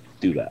can't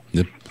do that.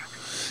 Yep.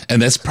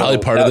 And that's probably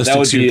part of the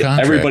 6-year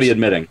contract. Everybody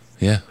admitting.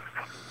 Yeah.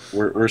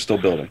 We're still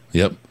building.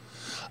 Yep.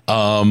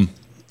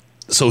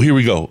 So here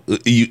we go.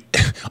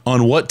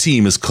 On what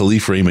team is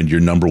Khalif Raymond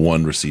your number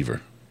 1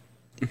 receiver?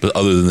 But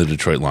other than the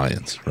Detroit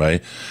Lions,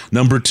 right?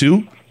 Number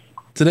 2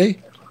 today,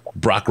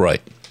 Brock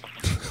Wright.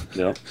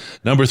 Yep.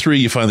 Number 3,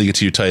 you finally get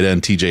to your tight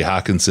end, TJ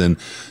Hawkinson,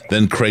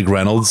 then Craig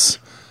Reynolds,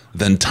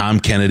 then Tom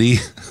Kennedy,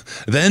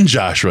 then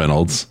Josh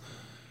Reynolds,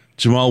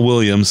 Jamal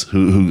Williams,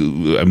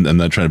 who I'm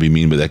not trying to be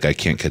mean, but that guy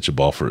can't catch a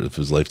ball if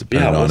his life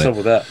depended on it. What's up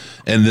with that?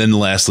 And then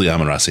lastly,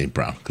 Amon-Ra St.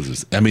 Brown.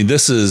 Because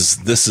this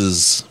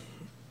is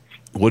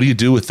what do you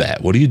do with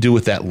that? What do you do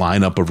with that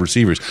lineup of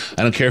receivers?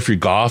 I don't care if you're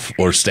Goff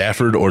or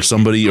Stafford or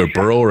somebody or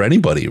Burrow or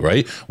anybody,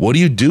 right? What do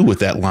you do with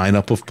that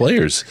lineup of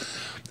players?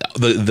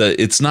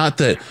 It's not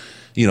that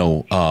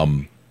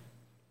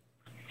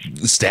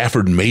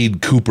Stafford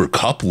made Cooper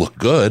Kupp look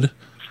good,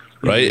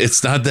 right?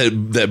 It's not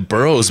that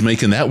Burrow's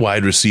making that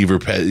wide receiver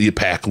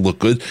pack look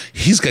good.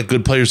 He's got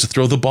good players to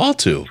throw the ball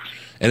to,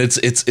 and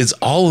it's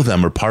all of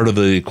them are part of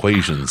the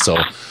equation. So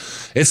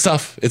it's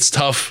tough. It's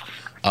tough.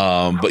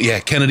 But yeah,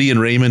 Kennedy and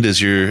Raymond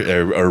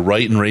or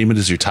Wright and Raymond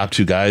as your top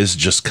 2 guys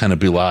just kind of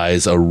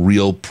belies a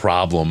real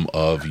problem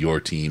of your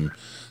team,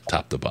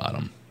 top to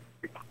bottom.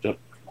 Yep.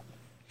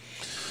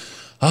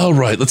 All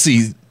right, let's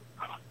see.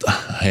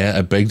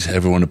 I begged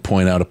everyone to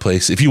point out a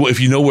place. If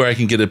you know where I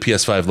can get a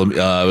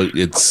PS5,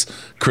 it's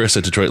Chris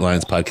at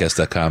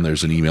DetroitLionsPodcast.com.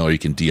 There's an email, or you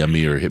can DM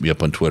me or hit me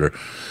up on Twitter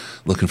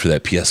looking for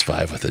that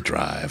PS5 with a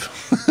drive.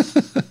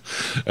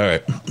 All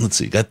right, let's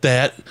see. Got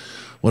that.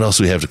 What else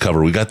do we have to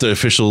cover? We got the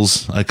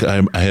officials. I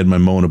had my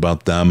moan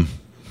about them.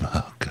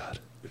 Oh, God.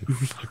 I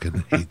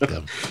fucking hate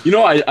them.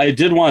 I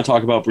did want to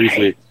talk about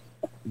briefly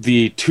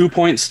the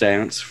 2-point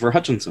stance for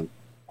Hutchinson.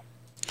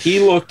 He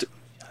looked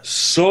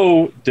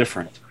so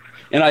different.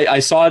 And I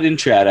saw it in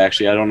chat,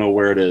 actually. I don't know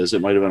where it is. It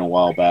might have been a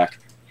while back.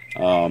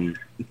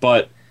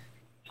 But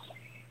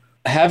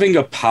having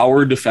a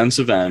power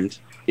defensive end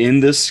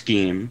in this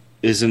scheme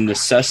is a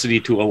necessity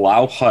to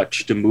allow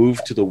Hutch to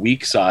move to the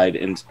weak side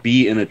and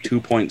be in a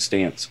 2-point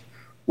stance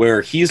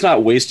where he's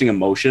not wasting a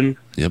motion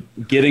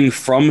getting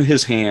from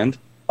his hand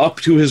up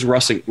to his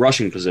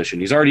rushing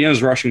position. He's already in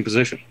his rushing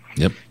position.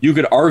 Yep. You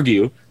could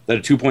argue that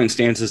a 2-point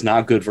stance is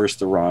not good versus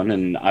the run,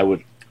 and I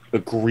would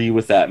agree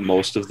with that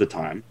most of the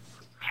time.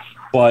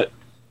 But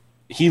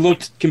he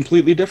looked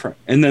completely different.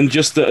 And then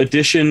just the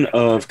addition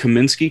of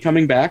Kaminsky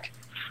coming back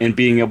and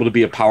being able to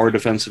be a power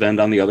defensive end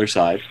on the other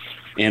side,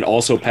 and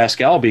also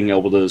Pascal being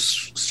able to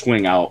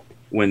swing out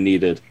when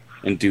needed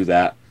and do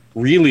that,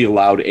 really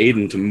allowed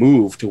Aiden to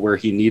move to where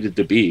he needed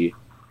to be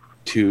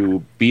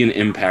an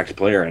impact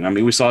player. And I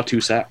mean, we saw 2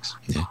 sacks.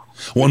 Yeah.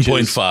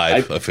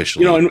 1.5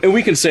 officially. And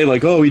we can say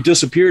like, oh, he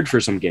disappeared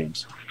for some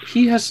games.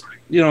 He has,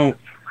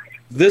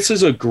 this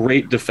is a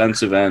great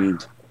defensive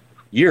end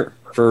year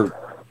for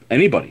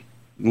anybody,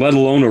 let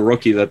alone a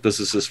rookie that this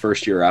is his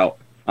first year out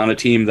on a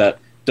team that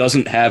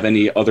doesn't have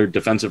any other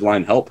defensive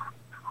line help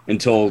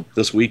until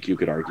this week, you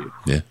could argue.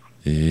 Yeah.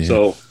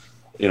 So,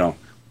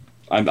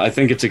 I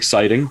think it's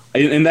exciting.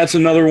 And that's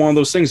another one of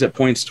those things that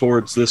points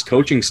towards this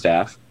coaching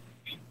staff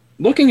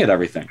looking at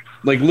everything.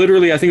 Like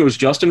literally, I think it was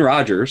Justin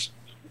Rogers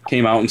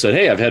came out and said,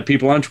 hey, I've had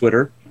people on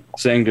Twitter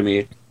saying to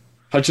me,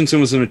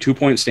 Hutchinson was in a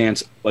 2-point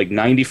stance like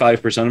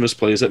 95% of his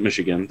plays at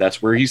Michigan.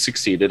 That's where he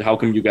succeeded. How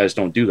come you guys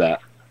don't do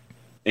that?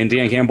 And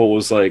Dan Campbell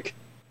was like,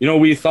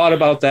 we thought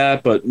about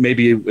that, but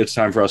maybe it's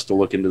time for us to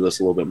look into this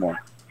a little bit more.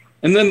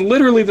 And then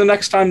literally the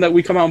next time that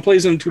we come out and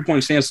plays in a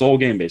 2-point stance the whole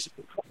game,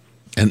 basically.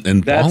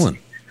 And balling.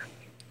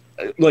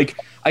 Like,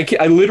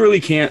 I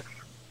literally can't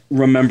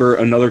remember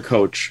another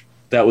coach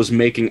that was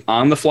making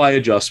on-the-fly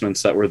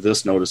adjustments that were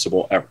this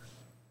noticeable ever.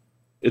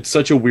 It's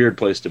such a weird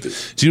place to be.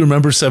 Do you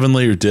remember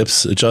 7-layer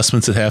dips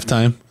adjustments at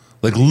halftime?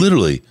 Like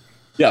literally.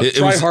 Yeah,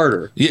 try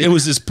harder. It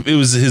was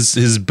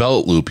his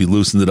belt loop. He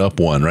loosened it up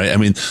one, right? I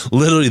mean,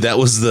 literally that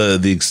was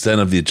the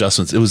extent of the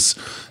adjustments. It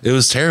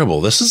was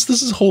terrible. This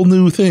is a whole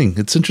new thing.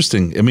 It's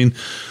interesting. I mean,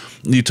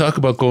 you talk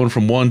about going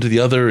from one to the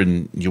other,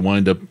 and you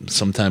wind up.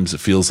 Sometimes it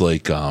feels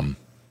like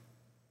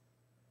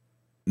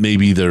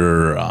maybe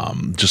they're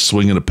just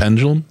swinging a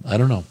pendulum. I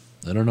don't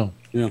know.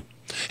 Yeah.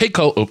 Hey,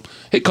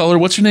 caller,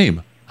 what's your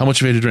name? How much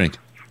have you had to drink?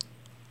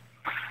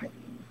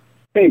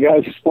 Hey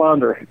guys, it's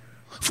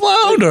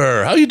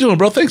Flounder, how you doing,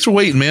 bro? Thanks for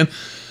waiting, man.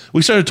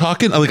 We started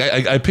talking. Like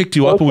I picked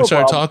you up and we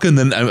started talking.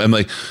 Then I'm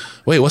like,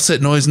 wait, what's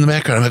that noise in the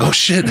background? I'm like, oh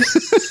shit.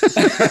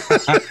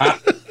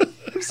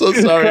 so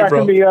sorry, cracking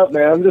bro. me up,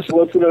 man. I'm just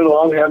listening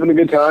along, having a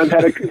good time.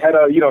 Had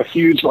a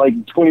huge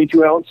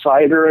 22-ounce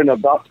cider and a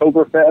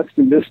Oktoberfest,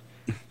 and just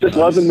nice.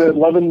 loving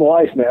the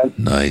life, man.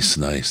 Nice.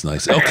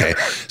 Okay,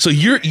 so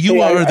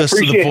you are the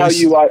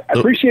voice. I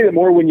appreciate it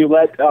more when you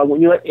let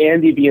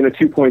Andy be in a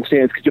 2-point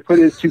stance. Could you put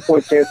his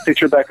 2-point stance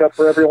picture back up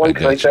for everyone?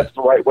 Because I think that's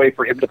the right way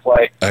for him to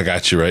play. I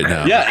got you right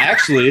now. Yeah,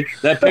 actually,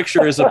 that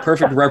picture is a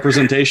perfect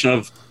representation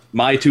of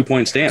my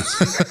 2-point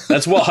stance.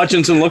 That's what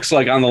Hutchinson looks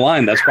like on the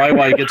line. That's probably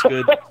why he gets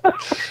good.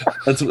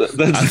 I'm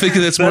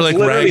thinking that's more like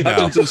Ragnow.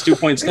 Hutchinson's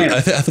 2-point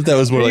stance. I thought that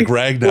was more like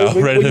Ragnow.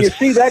 When you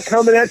see that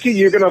coming at you,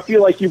 you're going to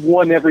feel like you've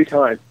won every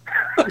time.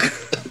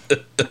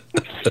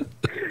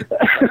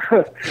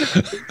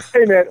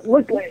 Hey, man,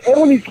 look,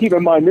 everyone needs to keep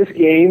in mind this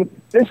game,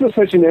 this was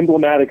such an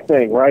emblematic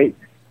thing, right?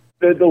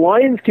 The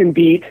Lions can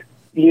beat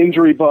the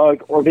injury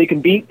bug, or they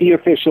can beat the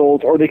officials,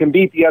 or they can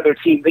beat the other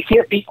team. They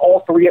can't beat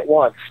all three at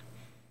once.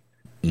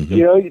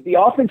 Mm-hmm.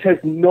 The offense has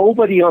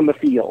nobody on the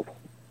field.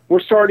 We're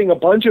starting a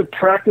bunch of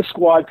practice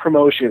squad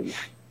promotions.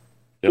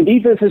 Yep. The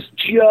defense has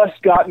just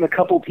gotten a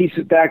couple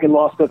pieces back and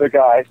lost other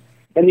guys.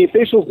 And the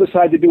officials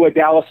decide to do a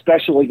Dallas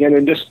special again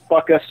and just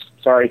fuck us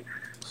every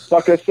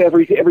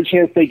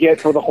chance they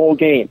get for the whole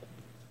game.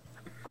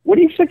 What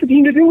do you expect the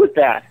team to do with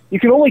that? You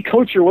can only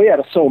coach your way out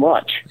of so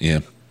much.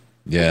 Yeah.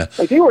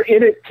 They were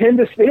in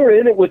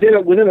it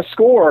within a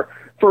score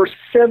for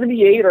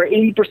 78 or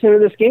 80%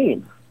 of this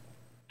game.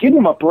 Give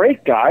them a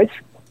break, guys.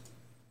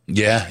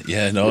 Yeah,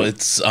 no,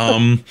 it's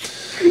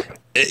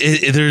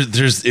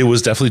it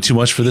was definitely too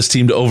much for this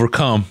team to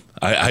overcome.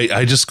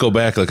 I just go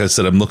back, like I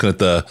said, I'm looking at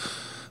the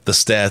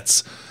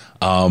stats.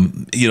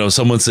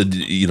 Someone said,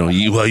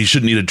 you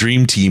shouldn't need a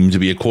dream team to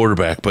be a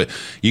quarterback, but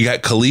you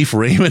got Khalif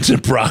Raymond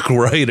and Brock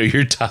Wright are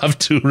your top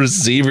 2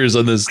 receivers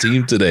on this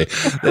team today.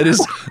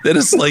 That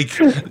is like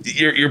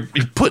you're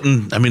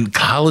putting,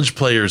 college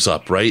players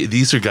up, right?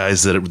 These are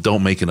guys that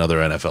don't make another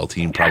NFL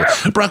team, probably.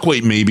 Brock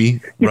Wright,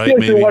 maybe, right?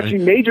 Maybe you're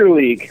watching Major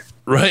League,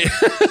 right?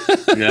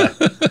 Yeah.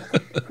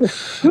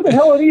 Who the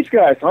hell are these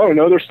guys? I don't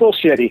know. They're still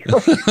shitty.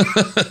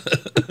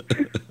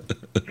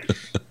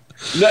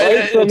 No,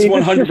 it's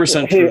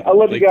 100% true. Hey, I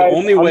love you guys. The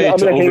only way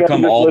to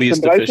overcome all these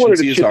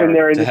deficiencies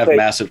are to have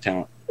massive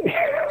talent. Hey,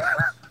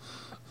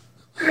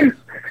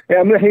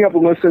 I'm going to hang up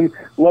and listen.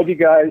 Love you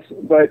guys.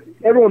 But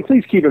everyone,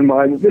 please keep in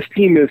mind that this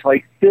team is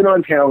thin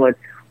on talent,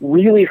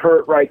 really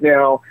hurt right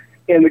now.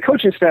 And the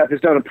coaching staff has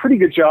done a pretty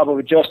good job of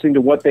adjusting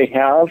to what they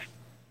have.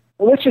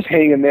 Well, let's just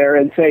hang in there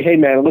and say, hey,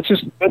 man, let's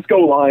go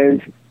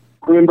Lions.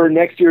 Remember,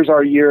 next year's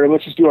our year.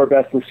 Let's just do our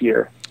best this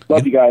year.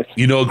 Love you guys.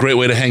 You know a great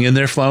way to hang in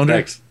there, Flounder?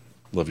 Thanks.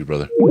 Love you,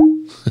 brother.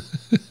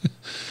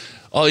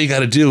 All you got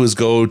to do is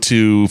go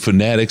to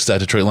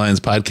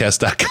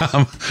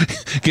fanatics.detroitlionspodcast.com,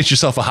 get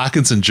yourself a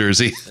Hockenson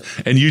jersey,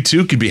 and you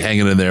too could be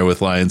hanging in there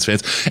with Lions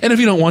fans. And if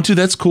you don't want to,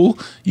 that's cool.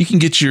 You can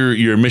get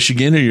your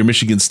Michigan or your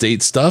Michigan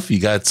State stuff. You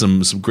got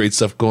some great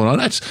stuff going on.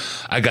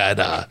 I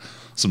got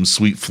some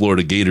sweet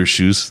Florida Gator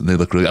shoes, and they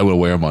look really. I will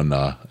wear them on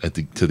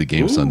to the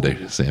game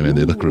Sunday, Sam. And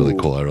they look really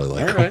cool. I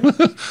really like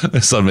them. My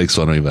son makes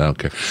fun of me, but I don't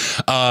care.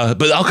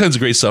 But all kinds of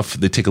great stuff.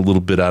 They take a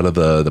little bit out of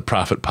the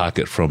profit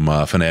pocket from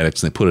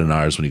Fanatics, and they put it in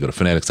ours when you go to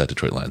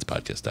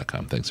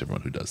fanatics.detroitlionspodcast.com. Thanks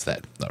everyone who does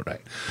that. All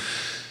right.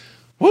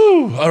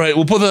 Woo! All right,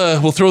 we'll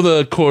throw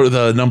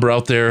the number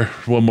out there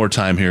one more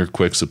time here,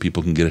 quick, so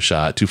people can get a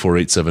shot.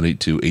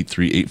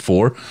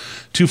 248-782-8384.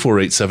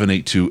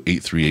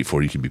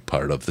 248-782-8384. You can be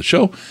part of the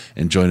show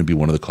and join and be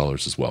one of the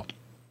callers as well.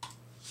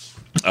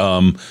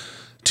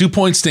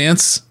 2-point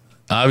stance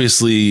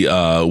obviously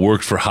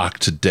worked for Hawk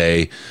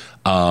today.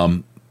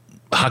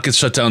 Hawk gets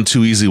shut down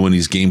too easy when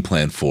he's game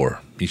planned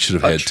for. He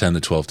should have had 10 to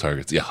 12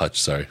 targets. Yeah,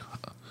 Hutch. Sorry.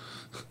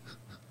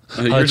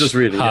 You're just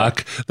reading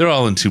Hawk. Yeah. They're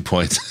all in 2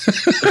 points.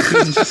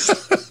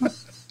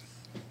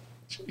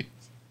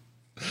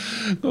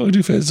 Oh,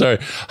 too fast. Sorry.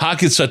 Hawk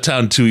gets shut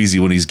down too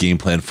easy when he's game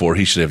planned for.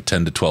 He should have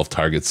 10 to 12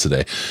 targets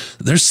today.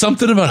 There's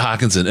something about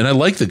Hockenson, and I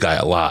like the guy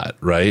a lot,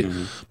 right?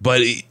 Mm-hmm.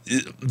 But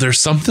there's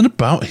something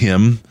about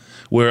him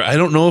where I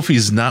don't know if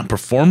he's not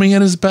performing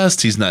at his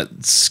best. He's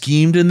not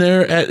schemed in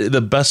there at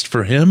the best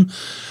for him.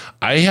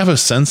 I have a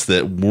sense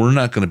that we're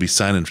not going to be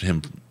signing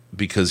him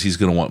because he's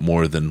going to want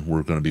more than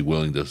we're going to be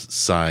willing to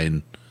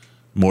sign,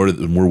 more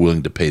than we're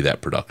willing to pay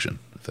that production.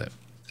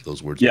 If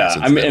those words. Yeah,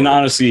 and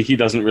honestly, he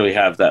doesn't really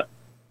have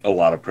a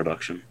lot of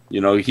production.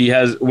 He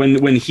has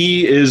when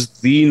he is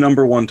the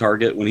number one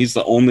target, when he's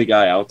the only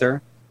guy out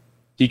there,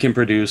 he can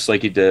produce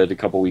like he did a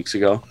couple weeks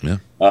ago. Yeah.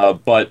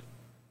 But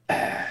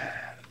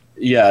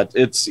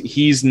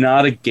he's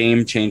not a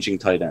game-changing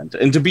tight end.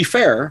 And to be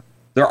fair,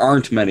 there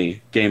aren't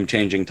many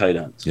game-changing tight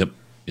ends. Yep.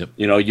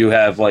 You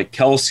have like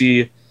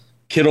Kelsey.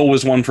 Kittle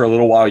was one for a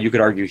little while. You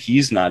could argue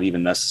he's not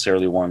even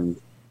necessarily one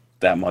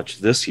that much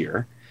this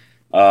year.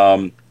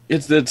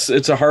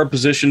 It's a hard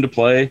position to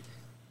play.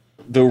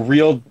 The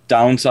real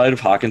downside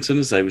of Hockenson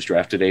is that he was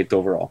drafted 8th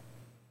overall.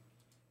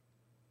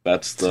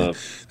 That's the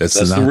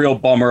real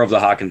bummer of the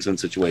Hockenson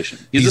situation.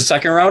 He's a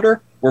second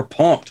rounder. We're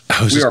pumped.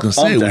 I was just going to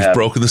say we've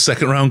broken the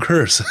second round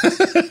curse.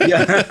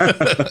 Yeah.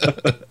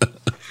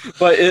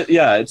 But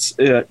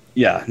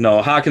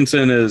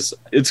Hawkinson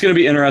it's going to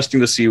be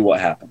interesting to see what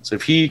happens.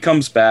 If he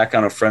comes back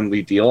on a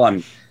friendly deal,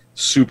 I'm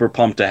super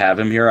pumped to have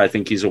him here. I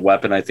think he's a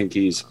weapon. I think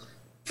he's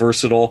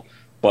versatile,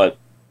 but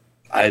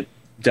I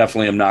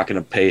definitely am not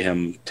going to pay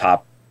him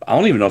top. I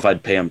don't even know if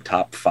I'd pay him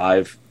top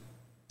 5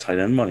 tight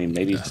end money,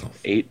 maybe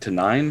 8 to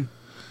 9.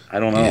 I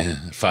don't know. Yeah,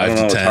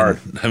 5 to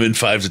 10. I'm in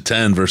 5 to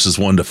 10 versus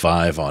 1 to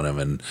 5 on him,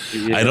 and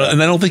I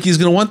don't think he's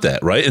going to want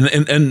that, right?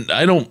 And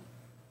I don't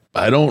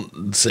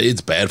say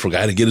it's bad for a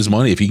guy to get his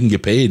money. If he can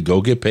get paid,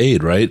 go get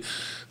paid, right?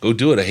 Go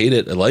do it. I hate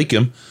it. I like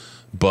him,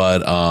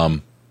 but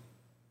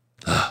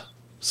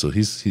so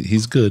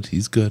he's good.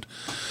 He's good.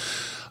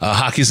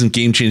 Hockey isn't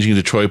game changing in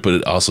Detroit,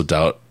 but also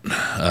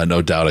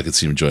no doubt I could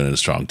see him joining a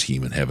strong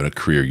team and having a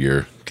career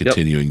year,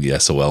 continuing the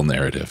SOL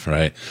narrative,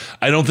 right?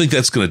 I don't think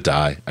that's going to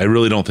die. I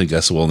really don't think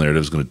SOL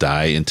narrative is going to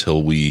die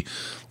until we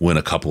win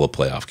a couple of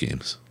playoff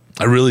games.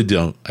 I really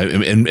don't.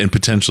 And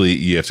potentially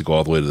you have to go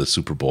all the way to the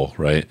Super Bowl,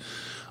 right?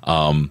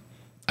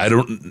 I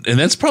don't, and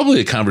that's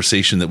probably a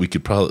conversation that we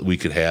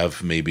could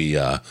have maybe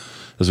as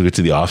we get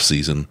to the off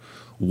season.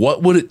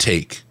 What would it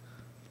take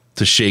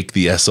to shake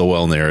the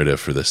SOL narrative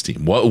for this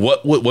team?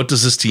 What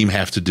does this team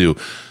have to do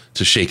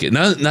to shake it?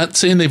 Not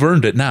saying they've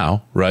earned it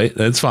now, right?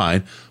 That's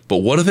fine. But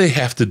what do they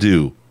have to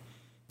do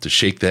to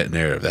shake that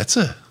narrative? That's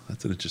an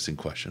interesting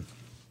question.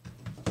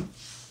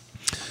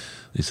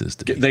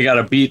 They got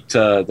to beat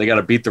the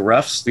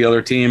refs, the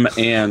other team,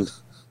 and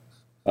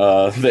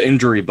the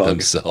injury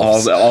bug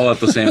all at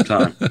the same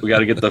time. We got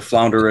to get the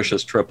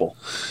floundericious triple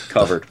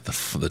covered.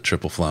 The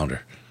triple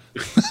flounder.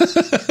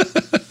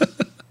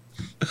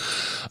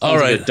 All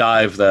right, like a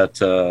dive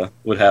that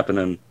would happen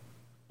in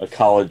a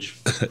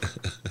college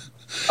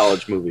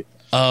movie.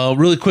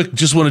 Really quick,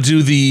 just want to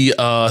do the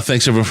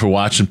thanks everyone for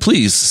watching.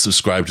 Please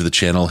subscribe to the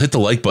channel. Hit the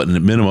like button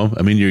at minimum.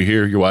 I mean, you're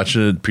here, you're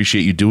watching it.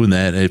 Appreciate you doing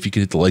that. And if you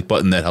can hit the like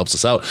button, that helps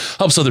us out.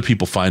 Helps other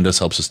people find us.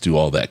 Helps us do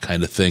all that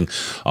kind of thing.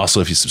 Also,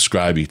 if you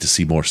subscribe, you get to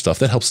see more stuff.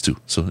 That helps too.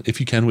 So if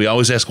you can, we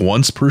always ask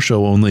once per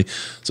show only.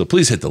 So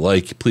please hit the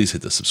like. Please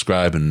hit the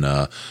subscribe and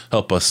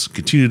help us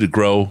continue to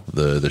grow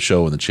the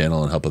show and the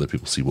channel and help other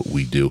people see what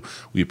we do.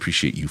 We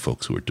appreciate you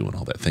folks who are doing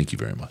all that. Thank you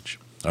very much.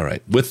 All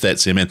right. With that,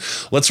 Sam,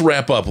 let's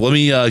wrap up. Let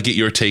me get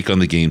your take on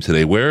the game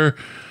today. Where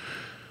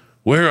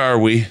are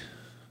we,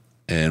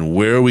 and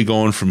where are we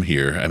going from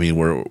here? I mean,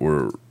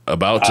 we're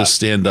about to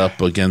stand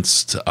up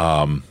against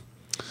oh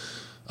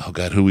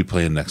God, who are we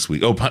playing next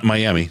week? Oh,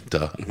 Miami.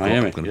 Duh.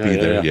 Miami. I'm going to be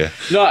there. Yeah.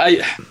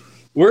 No,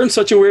 we're in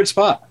such a weird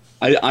spot.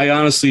 I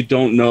honestly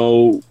don't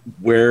know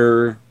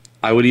where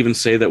I would even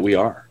say that we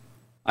are.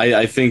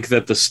 I think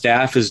that the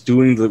staff is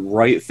doing the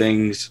right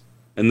things,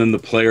 and then the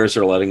players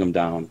are letting them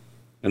down.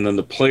 And then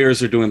the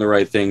players are doing the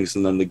right things,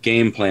 and then the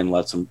game plan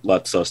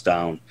lets us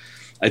down.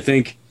 I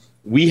think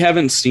we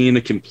haven't seen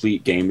a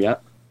complete game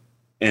yet,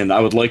 and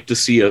I would like to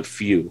see a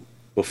few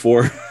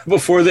before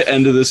the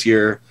end of this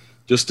year,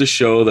 just to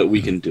show that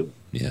we can do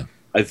it. Yeah,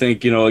 I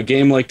think a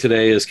game like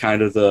today is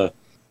kind of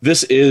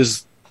this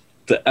is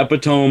the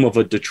epitome of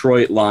a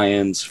Detroit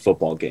Lions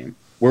football game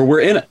where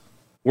we're in it.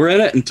 We're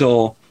in it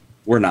until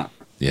we're not,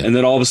 and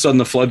then all of a sudden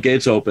the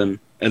floodgates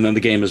open, and then the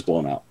game is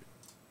blown out.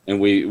 And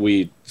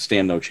we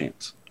stand no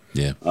chance.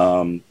 Yeah.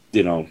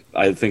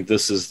 I think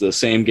this is the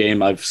same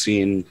game I've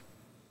seen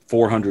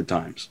 400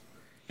 times.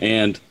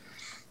 And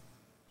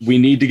we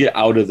need to get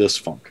out of this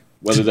funk,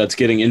 whether that's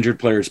getting injured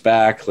players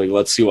back. Like,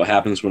 let's see what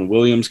happens when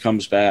Williams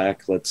comes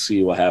back. Let's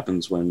see what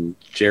happens when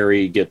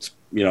Jerry gets,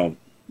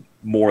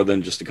 more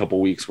than just a couple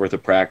weeks worth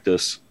of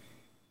practice,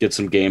 get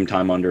some game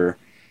time under,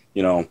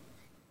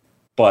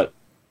 but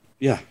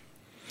yeah.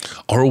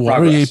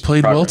 Arouarier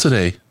played well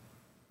today.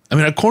 I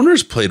mean, our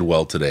corners played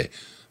well today.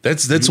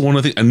 That's one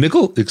of the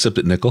nickel, except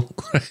at nickel.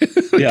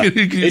 Yeah,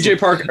 AJ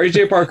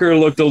Parker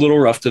looked a little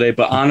rough today,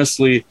 but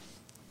honestly,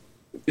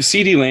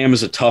 CeeDee Lamb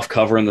is a tough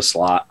cover in the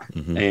slot,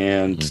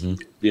 and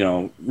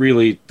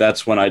really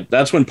that's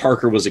when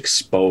Parker was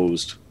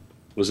exposed,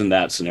 was in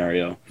that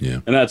scenario. Yeah,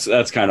 and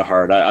that's kind of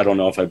hard. I don't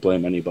know if I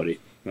blame anybody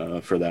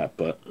for that,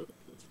 but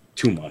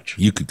too much.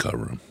 You could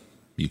cover him.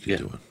 You could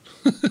do it.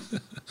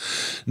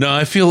 No,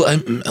 I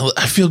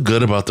feel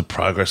good about the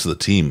progress of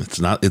the team. It's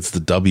the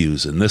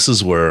W's, and this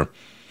is where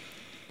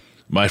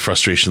my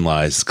frustration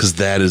lies, because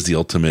that is the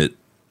ultimate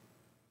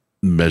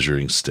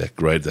measuring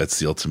stick, right? That's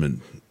the ultimate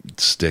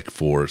stick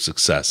for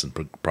success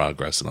and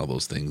progress and all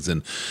those things.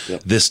 And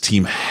this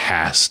team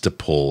has to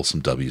pull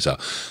some W's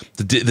out.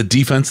 The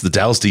defense, the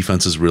Dallas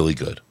defense, is really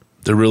good.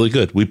 They're really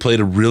good. We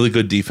played a really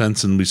good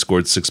defense, and we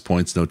scored 6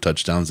 points, no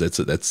touchdowns. That's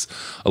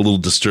a little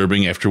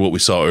disturbing after what we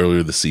saw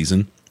earlier this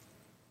season.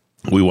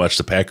 We watched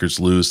the Packers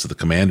lose to the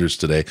Commanders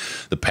today.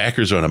 The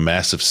Packers are on a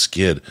massive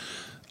skid.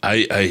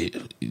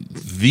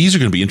 These are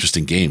going to be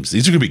interesting games.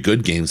 These are going to be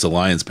good games, the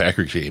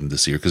Lions-Packer game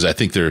this year, because I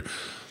think they're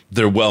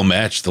well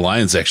matched. The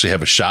Lions actually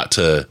have a shot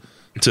to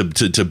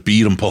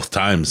beat them both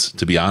times,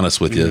 to be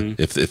honest with you,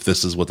 if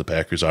this is what the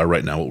Packers are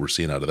right now, what we're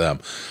seeing out of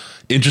them.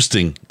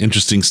 Interesting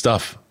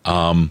stuff.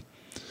 And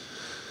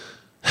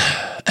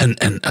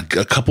And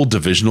a couple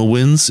divisional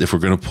wins, if we're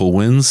going to pull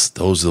wins,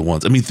 those are the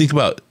ones. I mean, think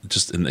about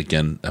and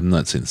again, I'm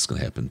not saying this is going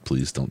to happen.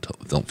 Please don't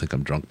think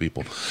I'm drunk,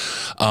 people.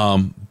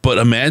 But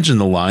imagine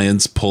the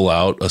Lions pull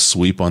out a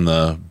sweep on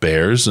the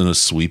Bears and a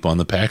sweep on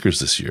the Packers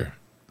this year.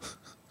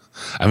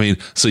 I mean,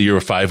 so you're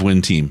a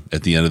 5-win team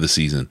at the end of the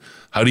season.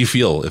 How do you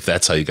feel if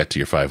that's how you got to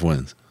your 5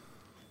 wins?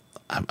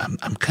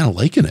 I'm kind of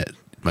liking it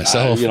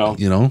myself.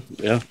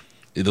 Yeah.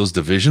 Those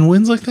division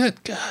wins like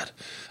that, God.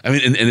 I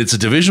mean, and it's a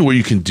division where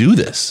you can do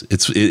this.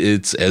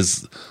 It's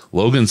as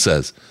Logan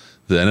says,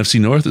 the NFC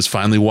North is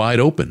finally wide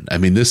open. I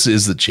mean, this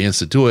is the chance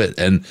to do it.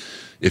 And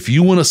if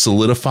you want to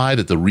solidify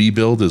that the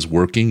rebuild is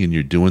working and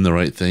you're doing the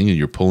right thing and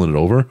you're pulling it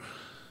over,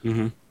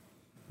 here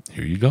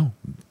you go.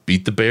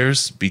 Beat the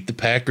Bears, beat the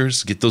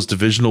Packers, get those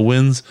divisional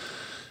wins,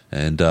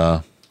 and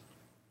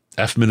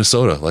F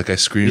Minnesota, like I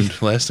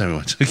screamed last time I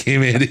went to the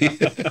game, Andy.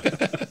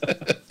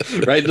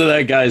 Right to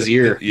that guy's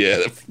ear.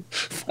 Yeah.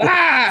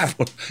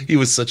 He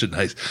was such a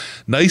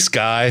nice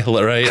guy,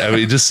 right? I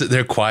mean, just sitting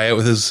there quiet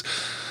with his,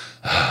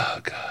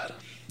 God.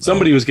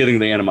 Somebody was getting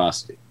the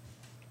animosity.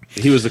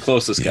 He was the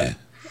closest guy.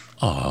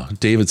 Oh,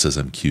 David says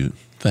I'm cute.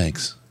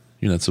 Thanks.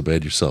 You're not so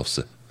bad yourself,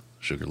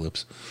 sugar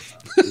lips.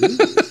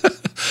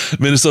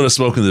 Minnesota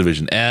smoking the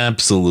division.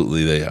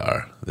 Absolutely they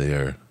are. They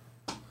are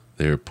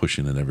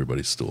pushing in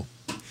everybody's stool.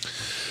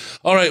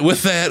 All right,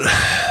 with that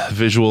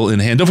visual in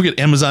hand, don't forget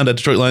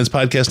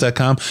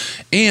Amazon.DetroitLionsPodcast.com.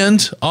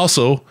 And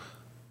also,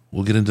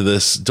 we'll get into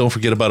this. Don't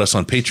forget about us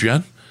on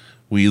Patreon.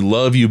 We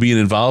love you being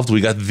involved. We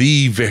got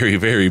the very,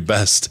 very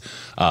best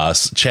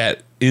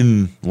chat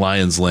in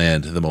Lions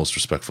land, the most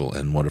respectful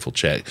and wonderful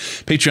chat.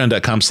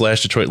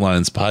 Patreon.com/Detroit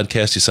Lions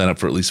Podcast. You sign up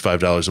for at least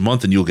 $5 a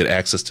month and you'll get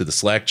access to the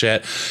Slack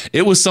chat.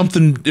 It was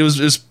something, it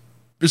was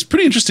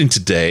pretty interesting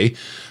today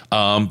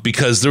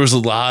because there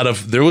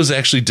was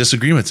actually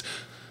disagreements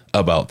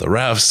about the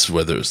refs,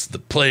 whether it's the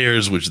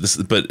players,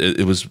 but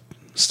it was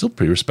still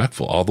pretty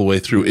respectful all the way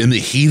through. In the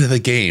heat of the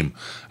game,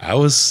 I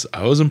was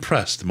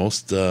impressed.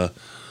 Most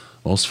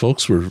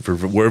folks were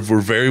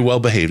very well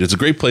behaved. It's a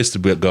great place to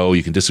go.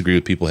 You can disagree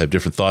with people, have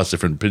different thoughts,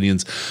 different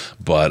opinions,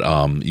 but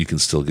you can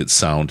still get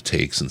sound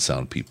takes and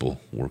sound people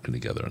working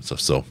together and stuff.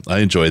 So I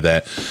enjoy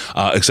that,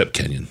 except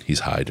Kenyon. He's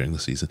high during the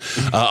season.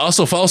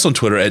 Also, follow us on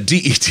Twitter at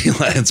DET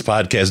Lions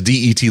Podcast,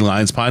 DET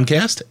Lions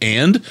Podcast,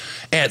 and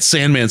at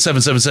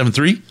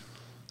Sandman7773.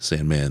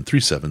 Sandman 3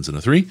 7s and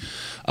a 3.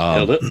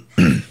 Nailed it.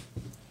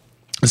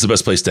 It's the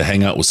best place to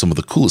hang out with some of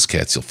the coolest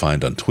cats you'll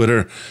find on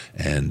Twitter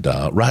and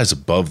rise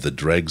above the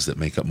dregs that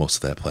make up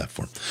most of that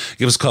platform.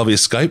 Give us a call via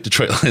Skype,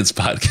 Detroit Lions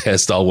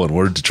Podcast, all one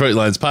word, Detroit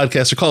Lions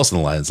Podcast, or call us on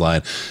the Lions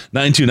line,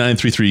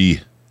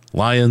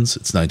 929-33-LIONS.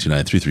 It's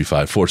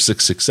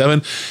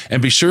 929-335-4667. And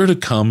be sure to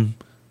come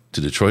to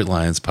Detroit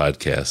Lions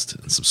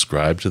Podcast and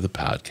subscribe to the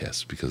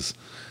podcast because,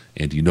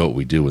 Andy, you know what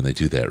we do when they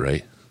do that,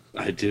 right?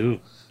 I do.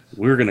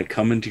 We're going to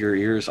come into your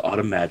ears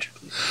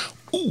automatically.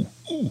 Ooh.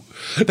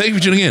 Thank you for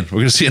tuning in.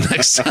 We're going to see you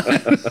next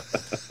time.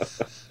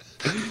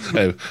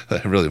 I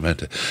really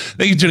meant it.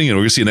 Thank you for tuning in. We're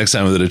going to see you next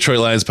time with the Detroit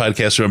Lions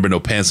Podcast. Remember, no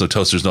pants, no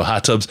toasters, no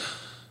hot tubs,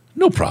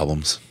 no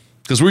problems.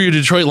 Because we're your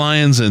Detroit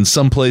Lions and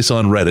someplace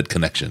on Reddit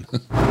connection.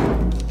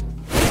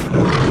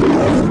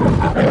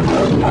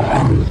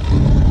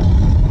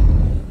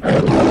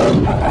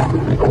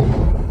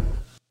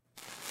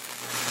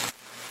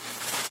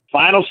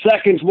 Final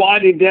seconds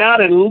winding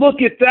down, and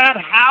look at that.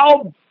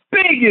 How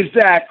big is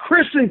that?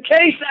 Chris and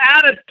Case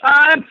out of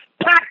time.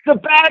 Pack the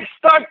bag,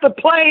 start the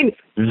plane.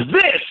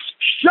 This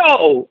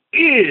show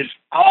is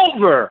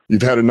over.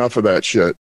 You've had enough of that shit.